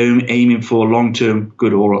we're aiming for long-term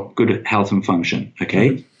good health and function.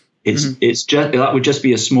 Okay, it's just that would just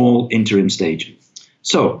be a small interim stage.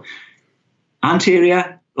 So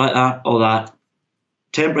anterior like that or that,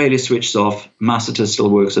 temporalis switches off, masseter still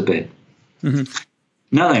works a bit.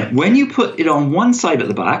 Now then, when you put it on one side at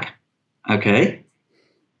the back, okay,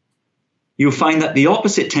 you'll find that the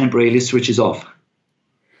opposite temporalis switches off.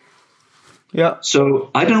 Yeah. So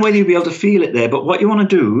I don't know whether you'll be able to feel it there, but what you want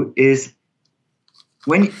to do is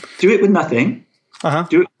do it with nothing,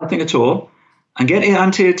 do it with nothing at all, and get the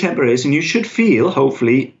anterior temporalis, and you should feel,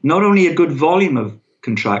 hopefully, not only a good volume of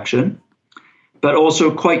contraction, but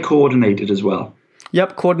also quite coordinated as well.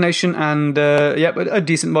 Yep, coordination and a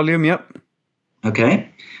decent volume, yep. Okay.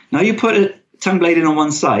 Now you put a tongue blade in on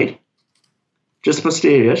one side, just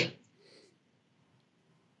posterior,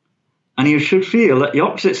 and you should feel that the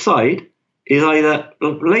opposite side is either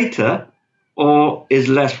later or is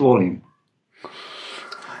less volume.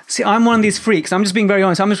 See, I'm one of these freaks. I'm just being very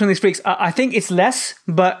honest. I'm just one of these freaks. I think it's less,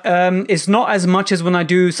 but it's not as much as when I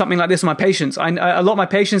do something like this with my patients. A lot of my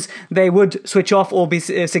patients, they would switch off or be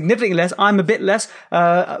significantly less. I'm a bit less.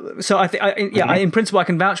 So I think, in principle, I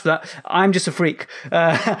can vouch for that. I'm just a freak.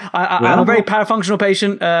 I'm a very parafunctional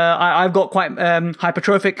patient. I've got quite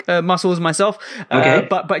hypertrophic muscles myself.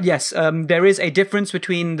 But yes, there is a difference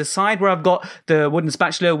between the side where I've got the wooden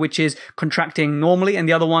spatula, which is contracting normally, and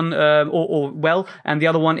the other one, and the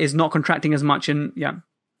other one is not contracting as much. And yeah.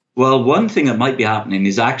 Well, one thing that might be happening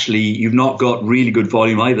is actually you've not got really good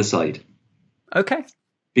volume either side. Okay.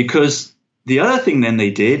 Because the other thing then they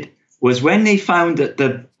did was when they found that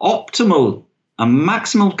the optimal and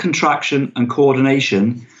maximal contraction and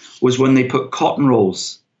coordination was when they put cotton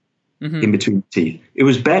rolls in between the teeth. It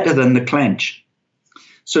was better than the clench.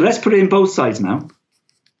 So let's put it in both sides now.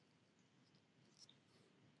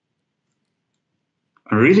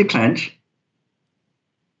 And really clench.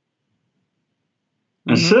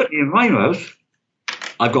 And certainly in my mouth,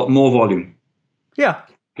 I've got more volume. Yeah.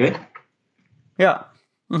 Okay. Yeah.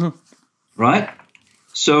 Right.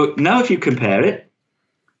 So now if you compare it,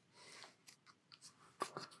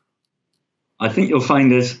 I think you'll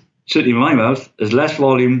find there's, certainly in my mouth, there's less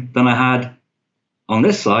volume than I had on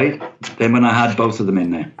this side than when I had both of them in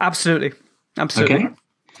there. Absolutely. Absolutely. Okay.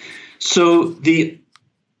 So the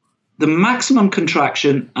maximum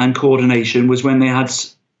contraction and coordination was when they had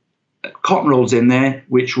cotton rolls in there,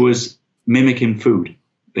 which was mimicking food,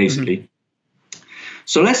 basically. Mm-hmm.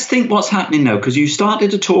 So let's think what's happening now, because you started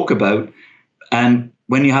to talk about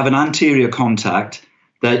when you have an anterior contact,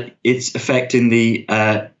 that it's affecting the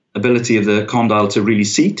ability of the condyle to really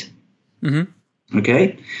seat. Mm-hmm.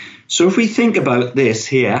 Okay. So if we think about this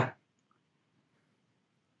here,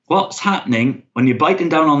 what's happening when you're biting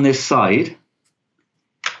down on this side,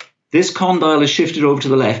 this condyle is shifted over to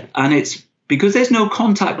the left, and it's because there's no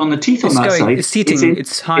contact on the teeth on that side. It's seating.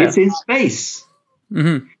 It's higher. It's in space.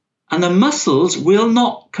 Mm-hmm. And the muscles will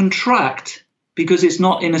not contract because it's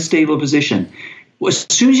not in a stable position. As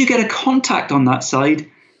soon as you get a contact on that side,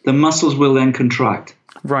 the muscles will then contract.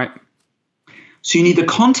 Right. So you need the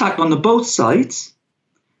contact on the both sides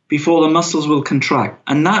before the muscles will contract.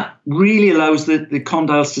 And that really allows the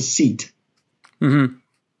condyles to seat.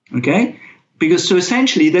 Mm-hmm. Okay? Because so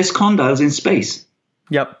essentially this condyle's in space.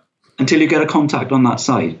 Yep. Until you get a contact on that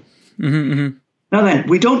side. Mm-hmm, mm-hmm. Now then,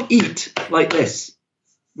 we don't eat like this.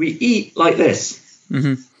 We eat like this.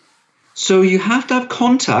 Mm-hmm. So you have to have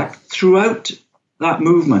contact throughout that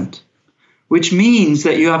movement, which means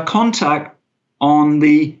that you have contact on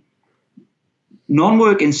the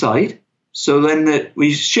non-working side. So then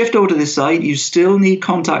we shift over to this side, you still need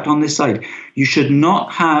contact on this side. You should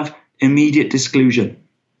not have immediate disclusion.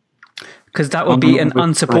 Because that would be an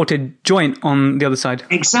unsupported joint on the other side.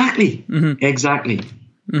 Exactly. Mm-hmm. Exactly.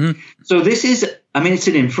 Mm-hmm. So this is, it's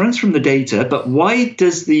an inference from the data, but why do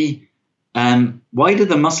the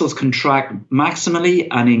muscles contract maximally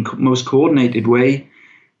and in most coordinated way?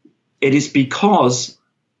 It is because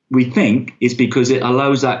it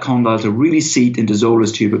allows that condyle to really seat into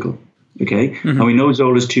Zola's tubercle. Okay, mm-hmm. And we know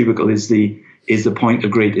Zola's tubercle is the point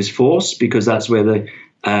of greatest force because that's where the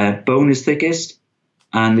bone is thickest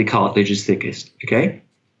and the cartilage is thickest. Okay.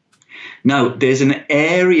 Now, there's an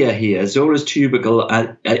area here, Zola's tubercle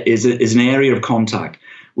is an area of contact,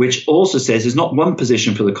 which also says there's not one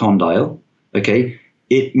position for the condyle, okay?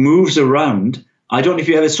 It moves around. I don't know if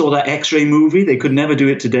you ever saw that X-ray movie. They could never do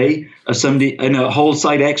it today, of somebody in a whole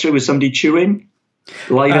side X-ray with somebody chewing.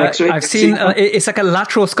 Live X-ray. I've seen it's like a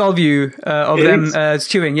lateral skull view of them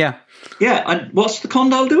chewing, yeah. Yeah, and what's the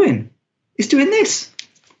condyle doing? It's doing this.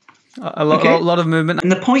 A lot of movement.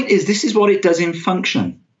 And the point is, this is what it does in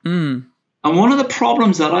function. Mm. And one of the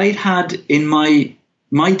problems that I'd had in my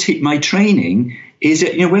training is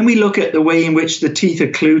that, when we look at the way in which the teeth are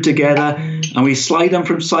glued together and we slide them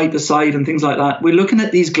from side to side and things like that, we're looking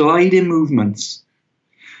at these gliding movements.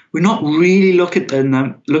 We're not really looking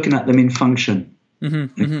at them in function.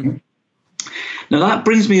 Mm-hmm, mm-hmm. Now that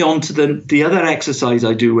brings me on to the other exercise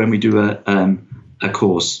I do when we do a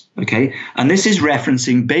course, okay? And this is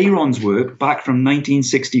referencing Bayron's work back from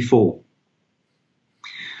 1964.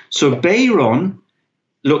 So Bayron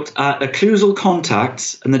looked at occlusal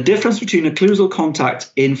contacts and the difference between occlusal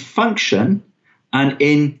contacts in function and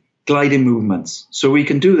in gliding movements. So we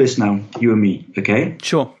can do this now, you and me, okay?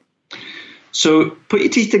 Sure. So put your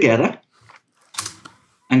teeth together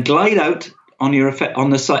and glide out on your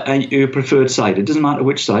preferred side. It doesn't matter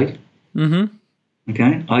which side. Mm-hmm.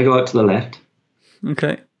 Okay, I go out to the left.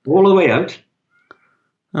 Okay. All the way out.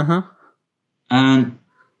 Uh-huh. And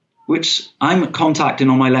which I'm contacting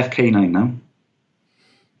on my left canine now.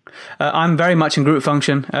 I'm very much in group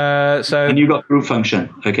function. And you got group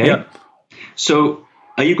function, okay? Yep. So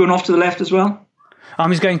are you going off to the left as well?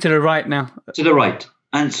 I'm just going to the right now. To the right.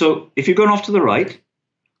 And so if you're going off to the right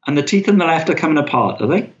and the teeth on the left are coming apart, are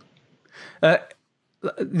they?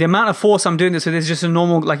 The amount of force I'm doing this with is just a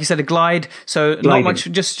normal, like you said, a glide. So Gliding. Not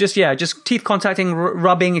much, just teeth contacting,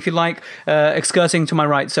 rubbing, if you like, excurting to my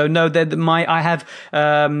right. So no, I have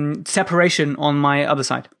separation on my other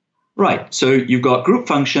side. Right. So you've got group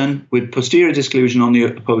function with posterior disclusion on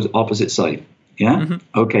the opposite side. Yeah.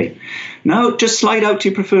 Mm-hmm. Okay. Now just slide out to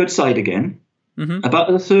your preferred side again, mm-hmm.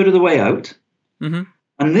 about a third of the way out, mm-hmm.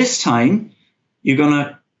 and this time you're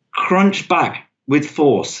gonna crunch back with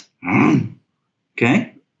force.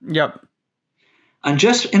 Okay? Yep. And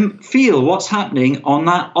just feel what's happening on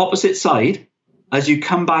that opposite side as you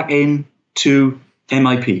come back in to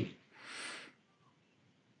MIP.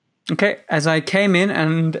 Okay, as I came in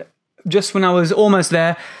and just when I was almost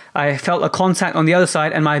there, I felt a contact on the other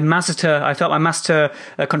side and I felt my masseter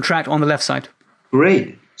contract on the left side.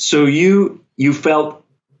 Great. So you felt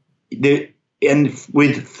and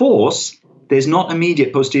with force, there's not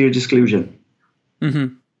immediate posterior disclusion.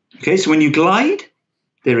 Mm-hmm. Okay, so when you glide,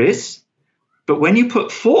 there is. But when you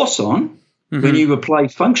put force on, mm-hmm. when you apply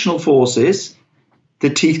functional forces, the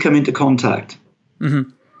teeth come into contact.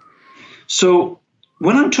 Mm-hmm. So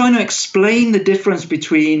when I'm trying to explain the difference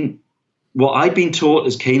between what I've been taught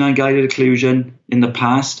as canine guided occlusion in the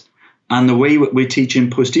past and the way we're teaching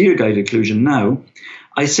posterior guided occlusion now,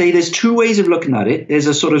 I say there's two ways of looking at it. There's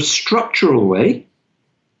a sort of structural way,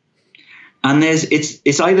 and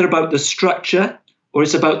it's either about the structure or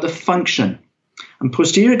it's about the function. And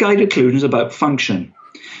posterior guided occlusion is about function.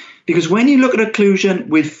 Because when you look at occlusion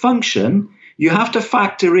with function, you have to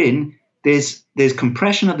factor in there's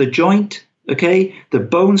compression of the joint, okay? The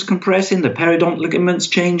bones compressing, the periodontal ligaments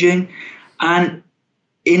changing, and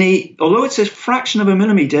although it's a fraction of a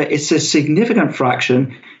millimeter, it's a significant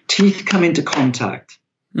fraction, teeth come into contact.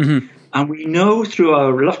 Mm-hmm. And we know through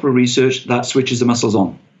our Loughborough research that switches the muscles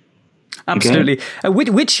on. Absolutely.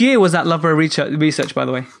 Okay? Which year was that Loughborough research, by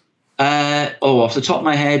the way? Off the top of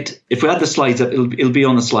my head, if we had the slides up, it'll be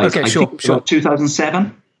on the slides. Okay, sure.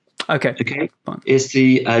 2007. Okay. Fine. It's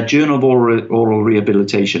the Journal of Oral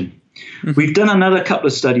Rehabilitation. Mm-hmm. We've done another couple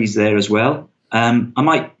of studies there as well.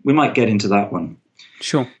 We might get into that one.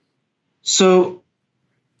 Sure. So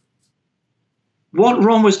what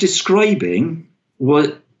Ron was describing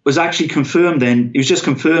was actually confirmed then. He was just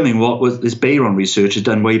confirming what was this Bayron research had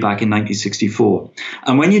done way back in 1964.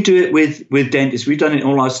 And when you do it with dentists, we've done it in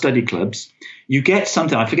all our study clubs, you get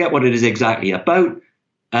something, I forget what it is exactly, about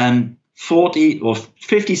 40 or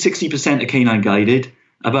 50, 60% are canine guided,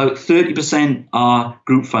 about 30% are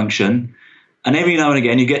group function, and every now and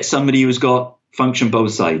again you get somebody who's got function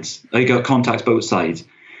both sides, they got contacts both sides.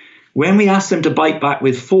 When we ask them to bite back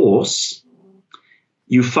with force,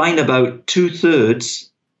 you find about 2/3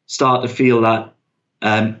 start to feel that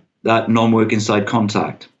non-working side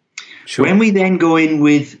contact. Sure. When we then go in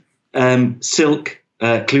with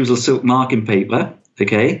occlusal silk marking paper,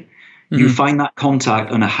 okay, mm-hmm. you find that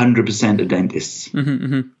contact on 100% of dentists. Mm-hmm,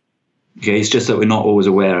 mm-hmm. Okay, it's just that we're not always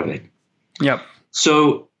aware of it. Yep.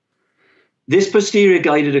 So this posterior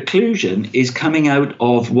guided occlusion is coming out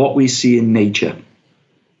of what we see in nature.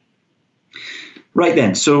 Right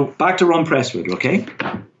then, so back to Ron Presswood, okay?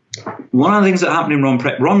 One of the things that happened in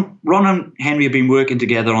Ron and Henry have been working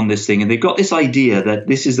together on this thing, and they've got this idea that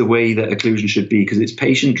this is the way that occlusion should be because it's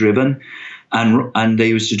patient driven, and they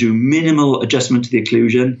used to do minimal adjustment to the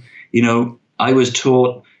occlusion. You know, I was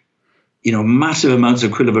taught, you know, massive amounts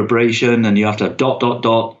of equilibration, and you have to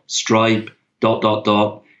have ... stripe, ...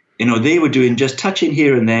 You know, they were doing just touching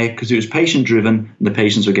here and there because it was patient driven, and the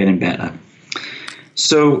patients were getting better.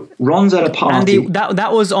 So Ron's at a party. Andy,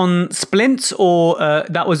 that was on splints, or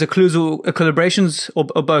that was occlusal equilibrations, or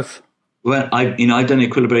both? Well, I've done an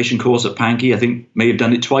equilibration course at Pankey. I think may have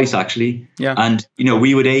done it twice actually. Yeah. And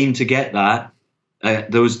we would aim to get that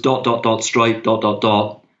those ... stripe ...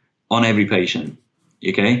 on every patient.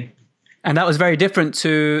 Okay. And that was very different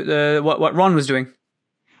to what Ron was doing.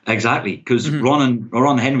 Exactly, because mm-hmm. Ron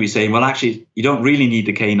and Henry saying, well, actually, you don't really need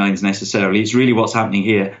the canines necessarily. It's really what's happening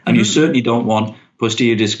here, and you certainly don't want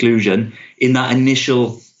posterior disclusion in that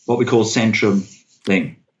initial, what we call centrum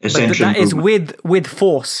thing. But that is with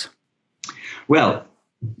force. Well,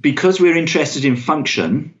 because we're interested in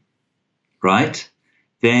function, right,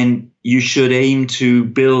 then you should aim to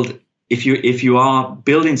build, if you are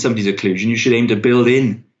building somebody's occlusion, you should aim to build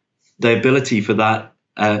in the ability for that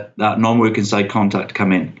non-working side contact to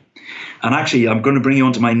come in. And actually, I'm going to bring you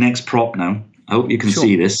on to my next prop now. I hope you can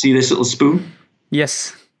see this. See this little spoon?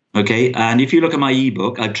 Yes. Okay, and if you look at my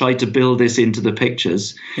ebook, I've tried to build this into the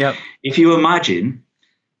pictures. Yep. If you imagine,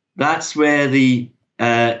 that's where the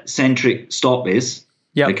centric stop is.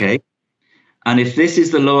 Yep. Okay, and if this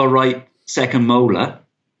is the lower right second molar,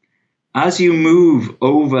 as you move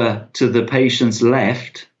over to the patient's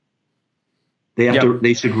left,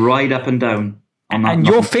 they should ride up and down. And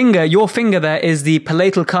your finger there is the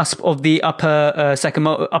palatal cusp of the upper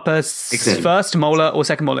first molar or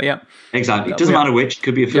second molar. Yeah, exactly. It doesn't matter which. It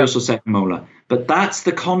could be a first or second molar, but that's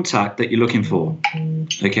the contact that you're looking for.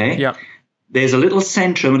 Okay. Yeah. There's a little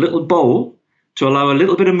centrum, a little bowl to allow a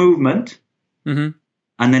little bit of movement, mm-hmm.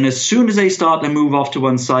 and then as soon as they start to move off to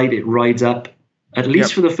one side, it rides up at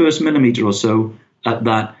least for the first millimeter or so at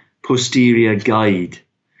that posterior guide.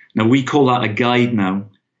 Now we call that a guide now.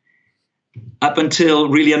 Up until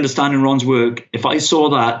really understanding Ron's work, if I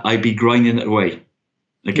saw that, I'd be grinding it away.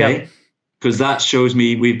 Okay? because that shows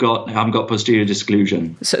me I haven't got posterior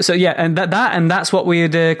disclusion. So yeah, and that's what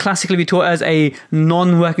we'd classically be taught as a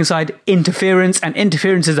non-working side interference, and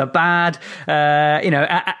interferences are bad.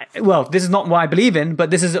 Well, this is not what I believe in, but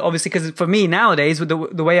this is obviously because for me nowadays, with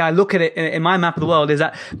the way I look at it in my map of the world, is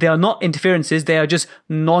that they are not interferences; they are just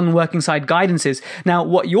non-working side guidances. Now,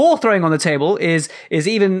 what you're throwing on the table is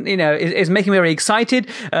even is making me very excited,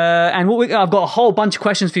 and I've got a whole bunch of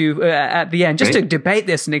questions for you at the end, just to debate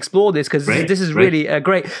this and explore this, because this is really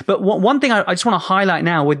great. But one thing I just want to highlight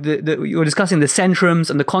now with you're discussing the centrums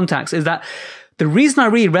and the contacts is that the reason I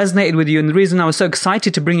really resonated with you, and the reason I was so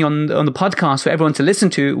excited to bring you on the podcast for everyone to listen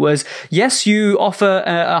to, was, yes, you offer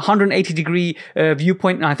a 180-degree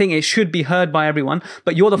viewpoint, and I think it should be heard by everyone,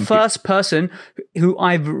 but you're the first person who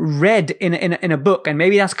I've read in a book, and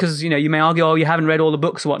maybe that's because, you may argue, oh, you haven't read all the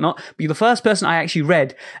books or whatnot, but you're the first person I actually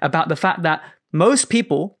read about the fact that most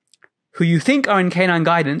people who you think are in canine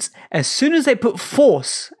guidance, as soon as they put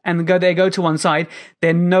force and they go to one side,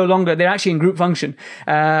 they're actually in group function.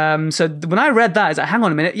 So when I read that, I was like, hang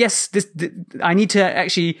on a minute. Yes, I need to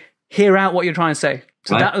actually hear out what you're trying to say.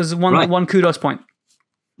 So that was one kudos point.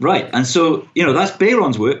 Right. And so, that's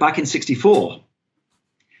Bayron's work back in 1964.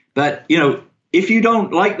 But, if you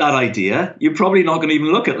don't like that idea, you're probably not going to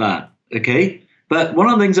even look at that. Okay. But one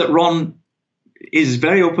of the things that Ron is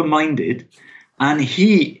very open-minded, and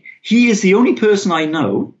he is the only person I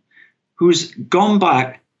know who's gone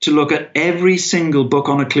back to look at every single book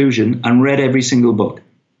on occlusion and read every single book,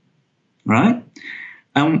 right?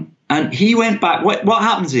 And he went back. What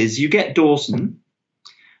happens is you get Dawson,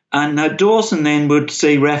 and Dawson then would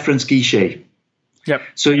say reference Guichet. Yep.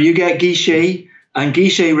 So you get Guichet, and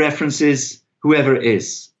Guichet references whoever it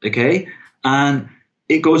is, okay? And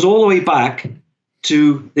it goes all the way back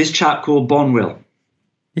to this chap called Bonwill.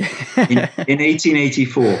 in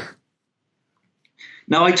 1884.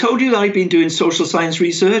 Now, I told you that I've been doing social science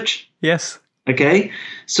research. Yes. Okay.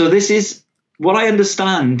 So this is what I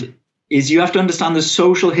understand is you have to understand the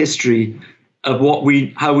social history of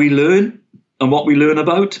how we learn and what we learn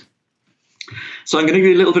about. So I'm going to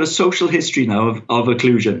give you a little bit of social history now of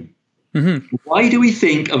occlusion. Mm-hmm. Why do we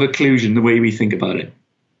think of occlusion the way we think about it?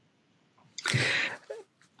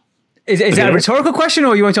 Is that a rhetorical question,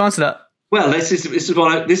 or you want to answer that? Well, this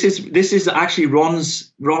is actually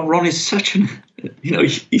Ron's. Ron is such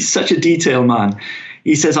he's such a detail man.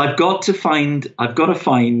 He says I've got to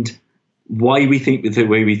find why we think the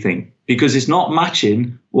way we think, because it's not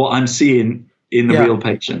matching what I'm seeing in the real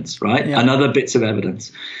patients, right? Yeah. And other bits of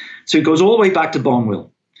evidence. So it goes all the way back to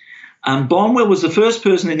Bonwill. And Bonwill was the first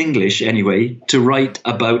person in English, anyway, to write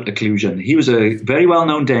about occlusion. He was a very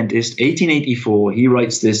well-known dentist. 1884, he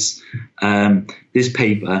writes this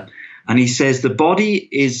paper. And he says the body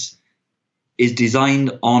is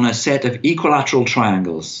designed on a set of equilateral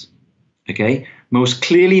triangles, okay, most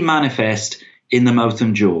clearly manifest in the mouth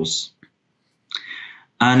and jaws.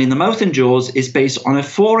 And in the mouth and jaws is based on a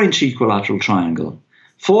 4-inch equilateral triangle,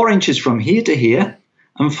 4 inches from here to here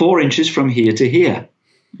and 4 inches from here to here,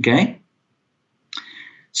 okay?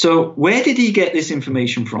 So where did he get this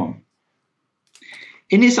information from?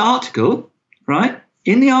 In his article, right,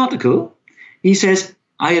 in the article, he says,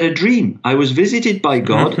 I had a dream. I was visited by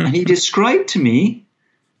God, and he described to me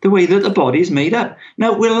the way that the body is made up.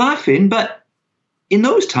 Now, we're laughing, but in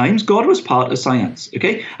those times, God was part of science,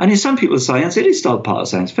 okay? And in some people's science, it is still part of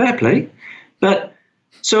science. Fair play. But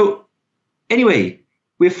so anyway,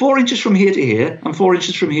 we're 4 inches from here to here and 4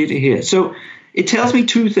 inches from here to here. So it tells me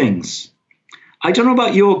two things. I don't know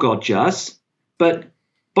about your God, Jazz, but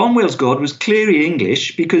Bonwill's God was clearly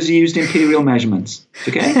English because he used imperial measurements,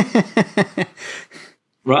 okay?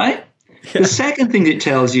 Right? Yeah. The second thing it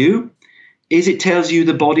tells you is it tells you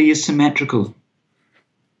the body is symmetrical.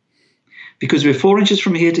 Because we're 4 inches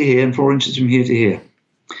from here to here and 4 inches from here to here.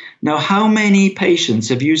 Now, how many patients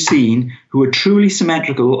have you seen who are truly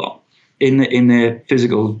symmetrical in their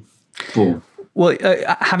physical form? Well,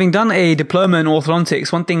 having done a diploma in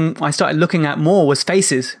orthodontics, one thing I started looking at more was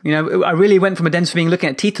faces. I really went from a dentist being looking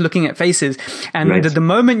at teeth to looking at faces. And the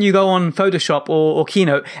moment you go on Photoshop or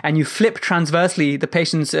Keynote and you flip transversely the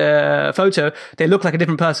patient's photo, they look like a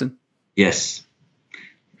different person. Yes.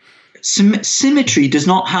 Symmetry does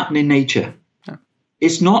not happen in nature. No.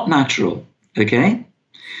 It's not natural, okay?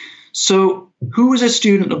 So who was a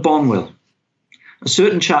student of Bonwill? A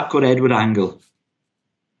certain chap called Edward Angle.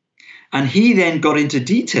 And he then got into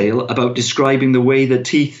detail about describing the way that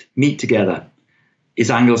teeth meet together.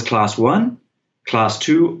 Is Angle's class 1, class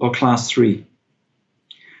 2, or class 3?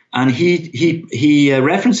 And he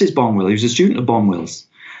references Bonwill. He was a student of Bonwill's.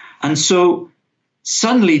 And so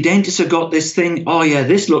suddenly dentists have got this thing, oh yeah,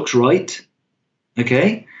 this looks right.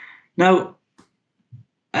 Okay? Now,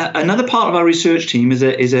 another part of our research team is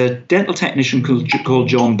a dental technician called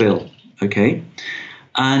John Bill. Okay,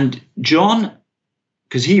 and John,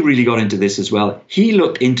 because he really got into this as well, he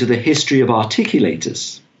looked into the history of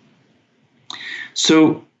articulators.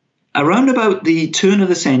 So around about the turn of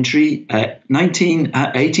the century,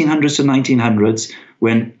 1800s to 1900s,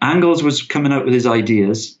 when Angles was coming out with his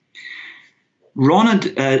ideas, Ron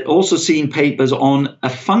had also seen papers on a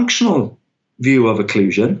functional view of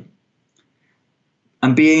occlusion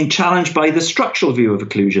and being challenged by the structural view of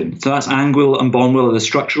occlusion. So that's Angwell and Bonwell are the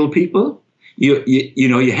structural people. You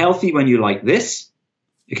know, you're healthy when you like this.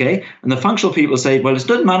 Okay, and the functional people say, well, it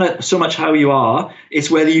doesn't matter so much how you are, it's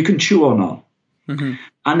whether you can chew or not. Mm-hmm.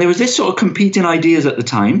 And there was this sort of competing ideas at the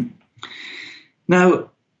time. Now,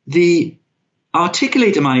 the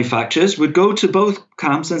articulator manufacturers would go to both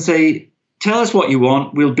camps and say, tell us what you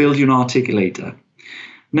want, we'll build you an articulator.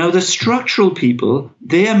 Now, the structural people,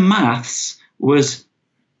 their maths was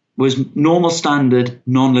normal standard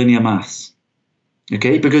nonlinear maths.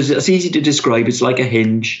 Okay, because it's easy to describe, it's like a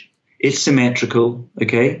hinge. It's symmetrical,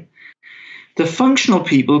 okay? The functional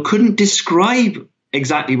people couldn't describe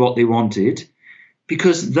exactly what they wanted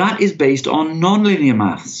because that is based on nonlinear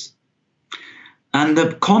maths. And the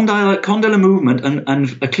condylar movement and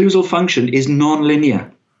occlusal function is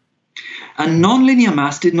nonlinear. And nonlinear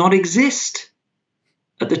maths did not exist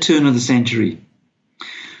at the turn of the century.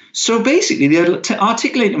 So basically, the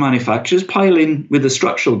articulator manufacturers pile in with the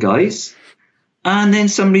structural guys, and then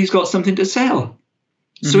somebody's got something to sell.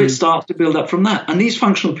 So it starts to build up from that. And these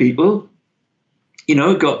functional people, you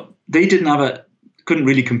know, couldn't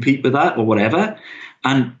really compete with that or whatever.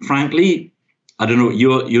 And frankly, I don't know,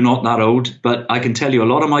 you're not that old, but I can tell you a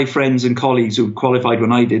lot of my friends and colleagues who qualified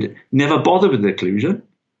when I did never bothered with occlusion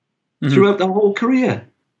throughout their whole career.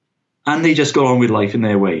 And they just got on with life in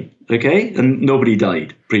their way, okay? And nobody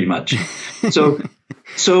died, pretty much.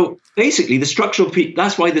 So basically, the structural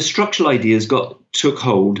that's why the structural ideas took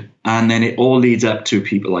hold, and then it all leads up to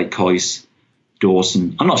people like Coyce,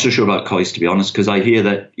 Dawson. I'm not so sure about Coyce, to be honest, because I hear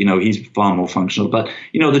that, you know, he's far more functional. But,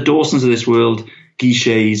 you know, the Dawsons of this world,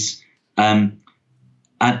 Guichets, and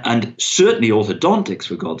certainly orthodontics,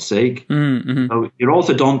 for God's sake. So your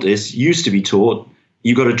orthodontist used to be taught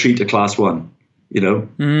you got to treat a class 1, you know,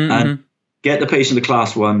 and get the patient to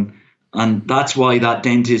class 1. And that's why that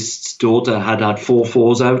dentist's daughter had 4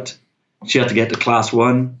 4s out. She had to get to class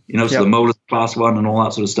 1, you know, so the molars class 1 and all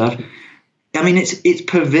that sort of stuff. I mean, it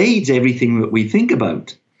pervades everything that we think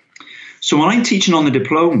about. So when I'm teaching on the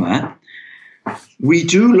diploma, we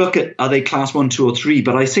do look at, are they class 1, 2, or 3?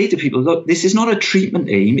 But I say to people, look, this is not a treatment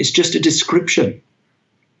aim. It's just a description.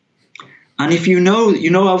 And if you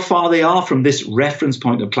know how far they are from this reference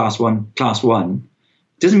point of class 1,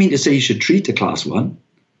 doesn't mean to say you should treat a class 1.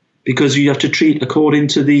 Because you have to treat according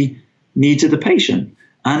to the needs of the patient.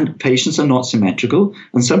 And patients are not symmetrical.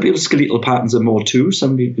 And some people's skeletal patterns are more 2,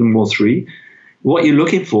 some people more 3. What you're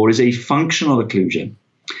looking for is a functional occlusion.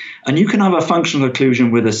 And you can have a functional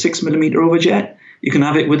occlusion with a 6 millimeter overjet. You can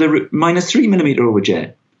have it with a -3 millimeter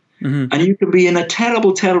overjet. And you can be in a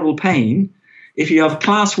terrible, terrible pain if you have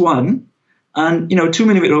class 1 and, you know, 2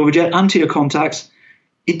 millimeter overjet, anterior contacts.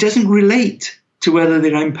 It doesn't relate to whether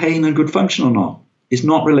they're in pain and good function or not. It's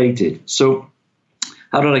not related. So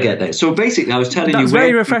how did I get there? So basically, I was telling you. That's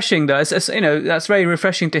very refreshing, though. It's, you know, that's very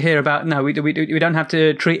refreshing to hear about. No, we don't have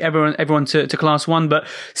to treat everyone to class 1, but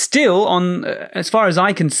still, on as far as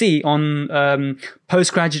I can see, on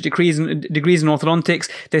postgraduate degrees in orthodontics,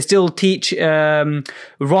 they still teach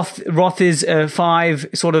Roth's 5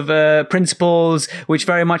 sort of principles, which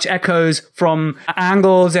very much echoes from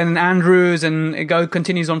Angles and Andrews, and it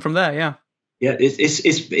continues on from there. Yeah. Yeah,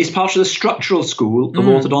 it's part of the structural school of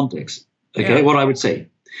orthodontics, okay, what I would say.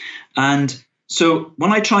 And so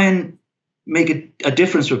when I try and make a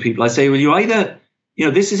difference for people, I say, well, you either, you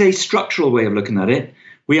know, this is a structural way of looking at it.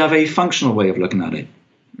 We have a functional way of looking at it.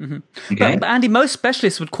 Okay? But Andy, most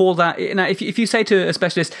specialists would call that, you know, if you say to a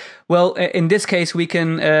specialist, well, in this case, we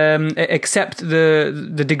can accept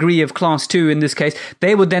the degree of class 2 in this case,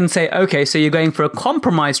 they would then say, okay, so you're going for a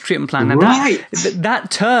compromised treatment plan. And that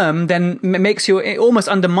term then makes you, it almost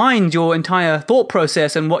undermines your entire thought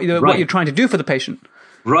process and what you're trying to do for the patient.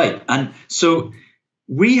 Right. And so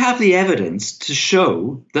we have the evidence to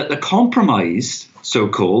show that the compromised,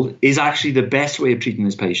 so-called, is actually the best way of treating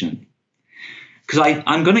this patient. Because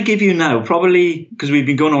I'm going to give you now, probably because we've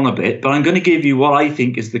been going on a bit, but I'm going to give you what I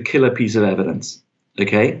think is the killer piece of evidence.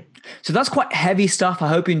 Okay. So that's quite heavy stuff. I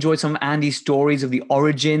hope you enjoyed some of Andy's stories of the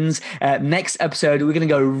origins. Next episode, we're going to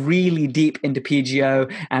go really deep into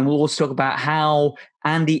PGO, and we'll also talk about how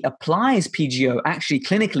Andy applies PGO actually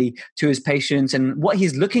clinically to his patients and what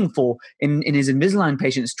he's looking for in his Invisalign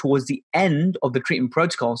patients towards the end of the treatment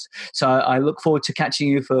protocols. So I look forward to catching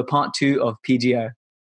you for part 2 of PGO.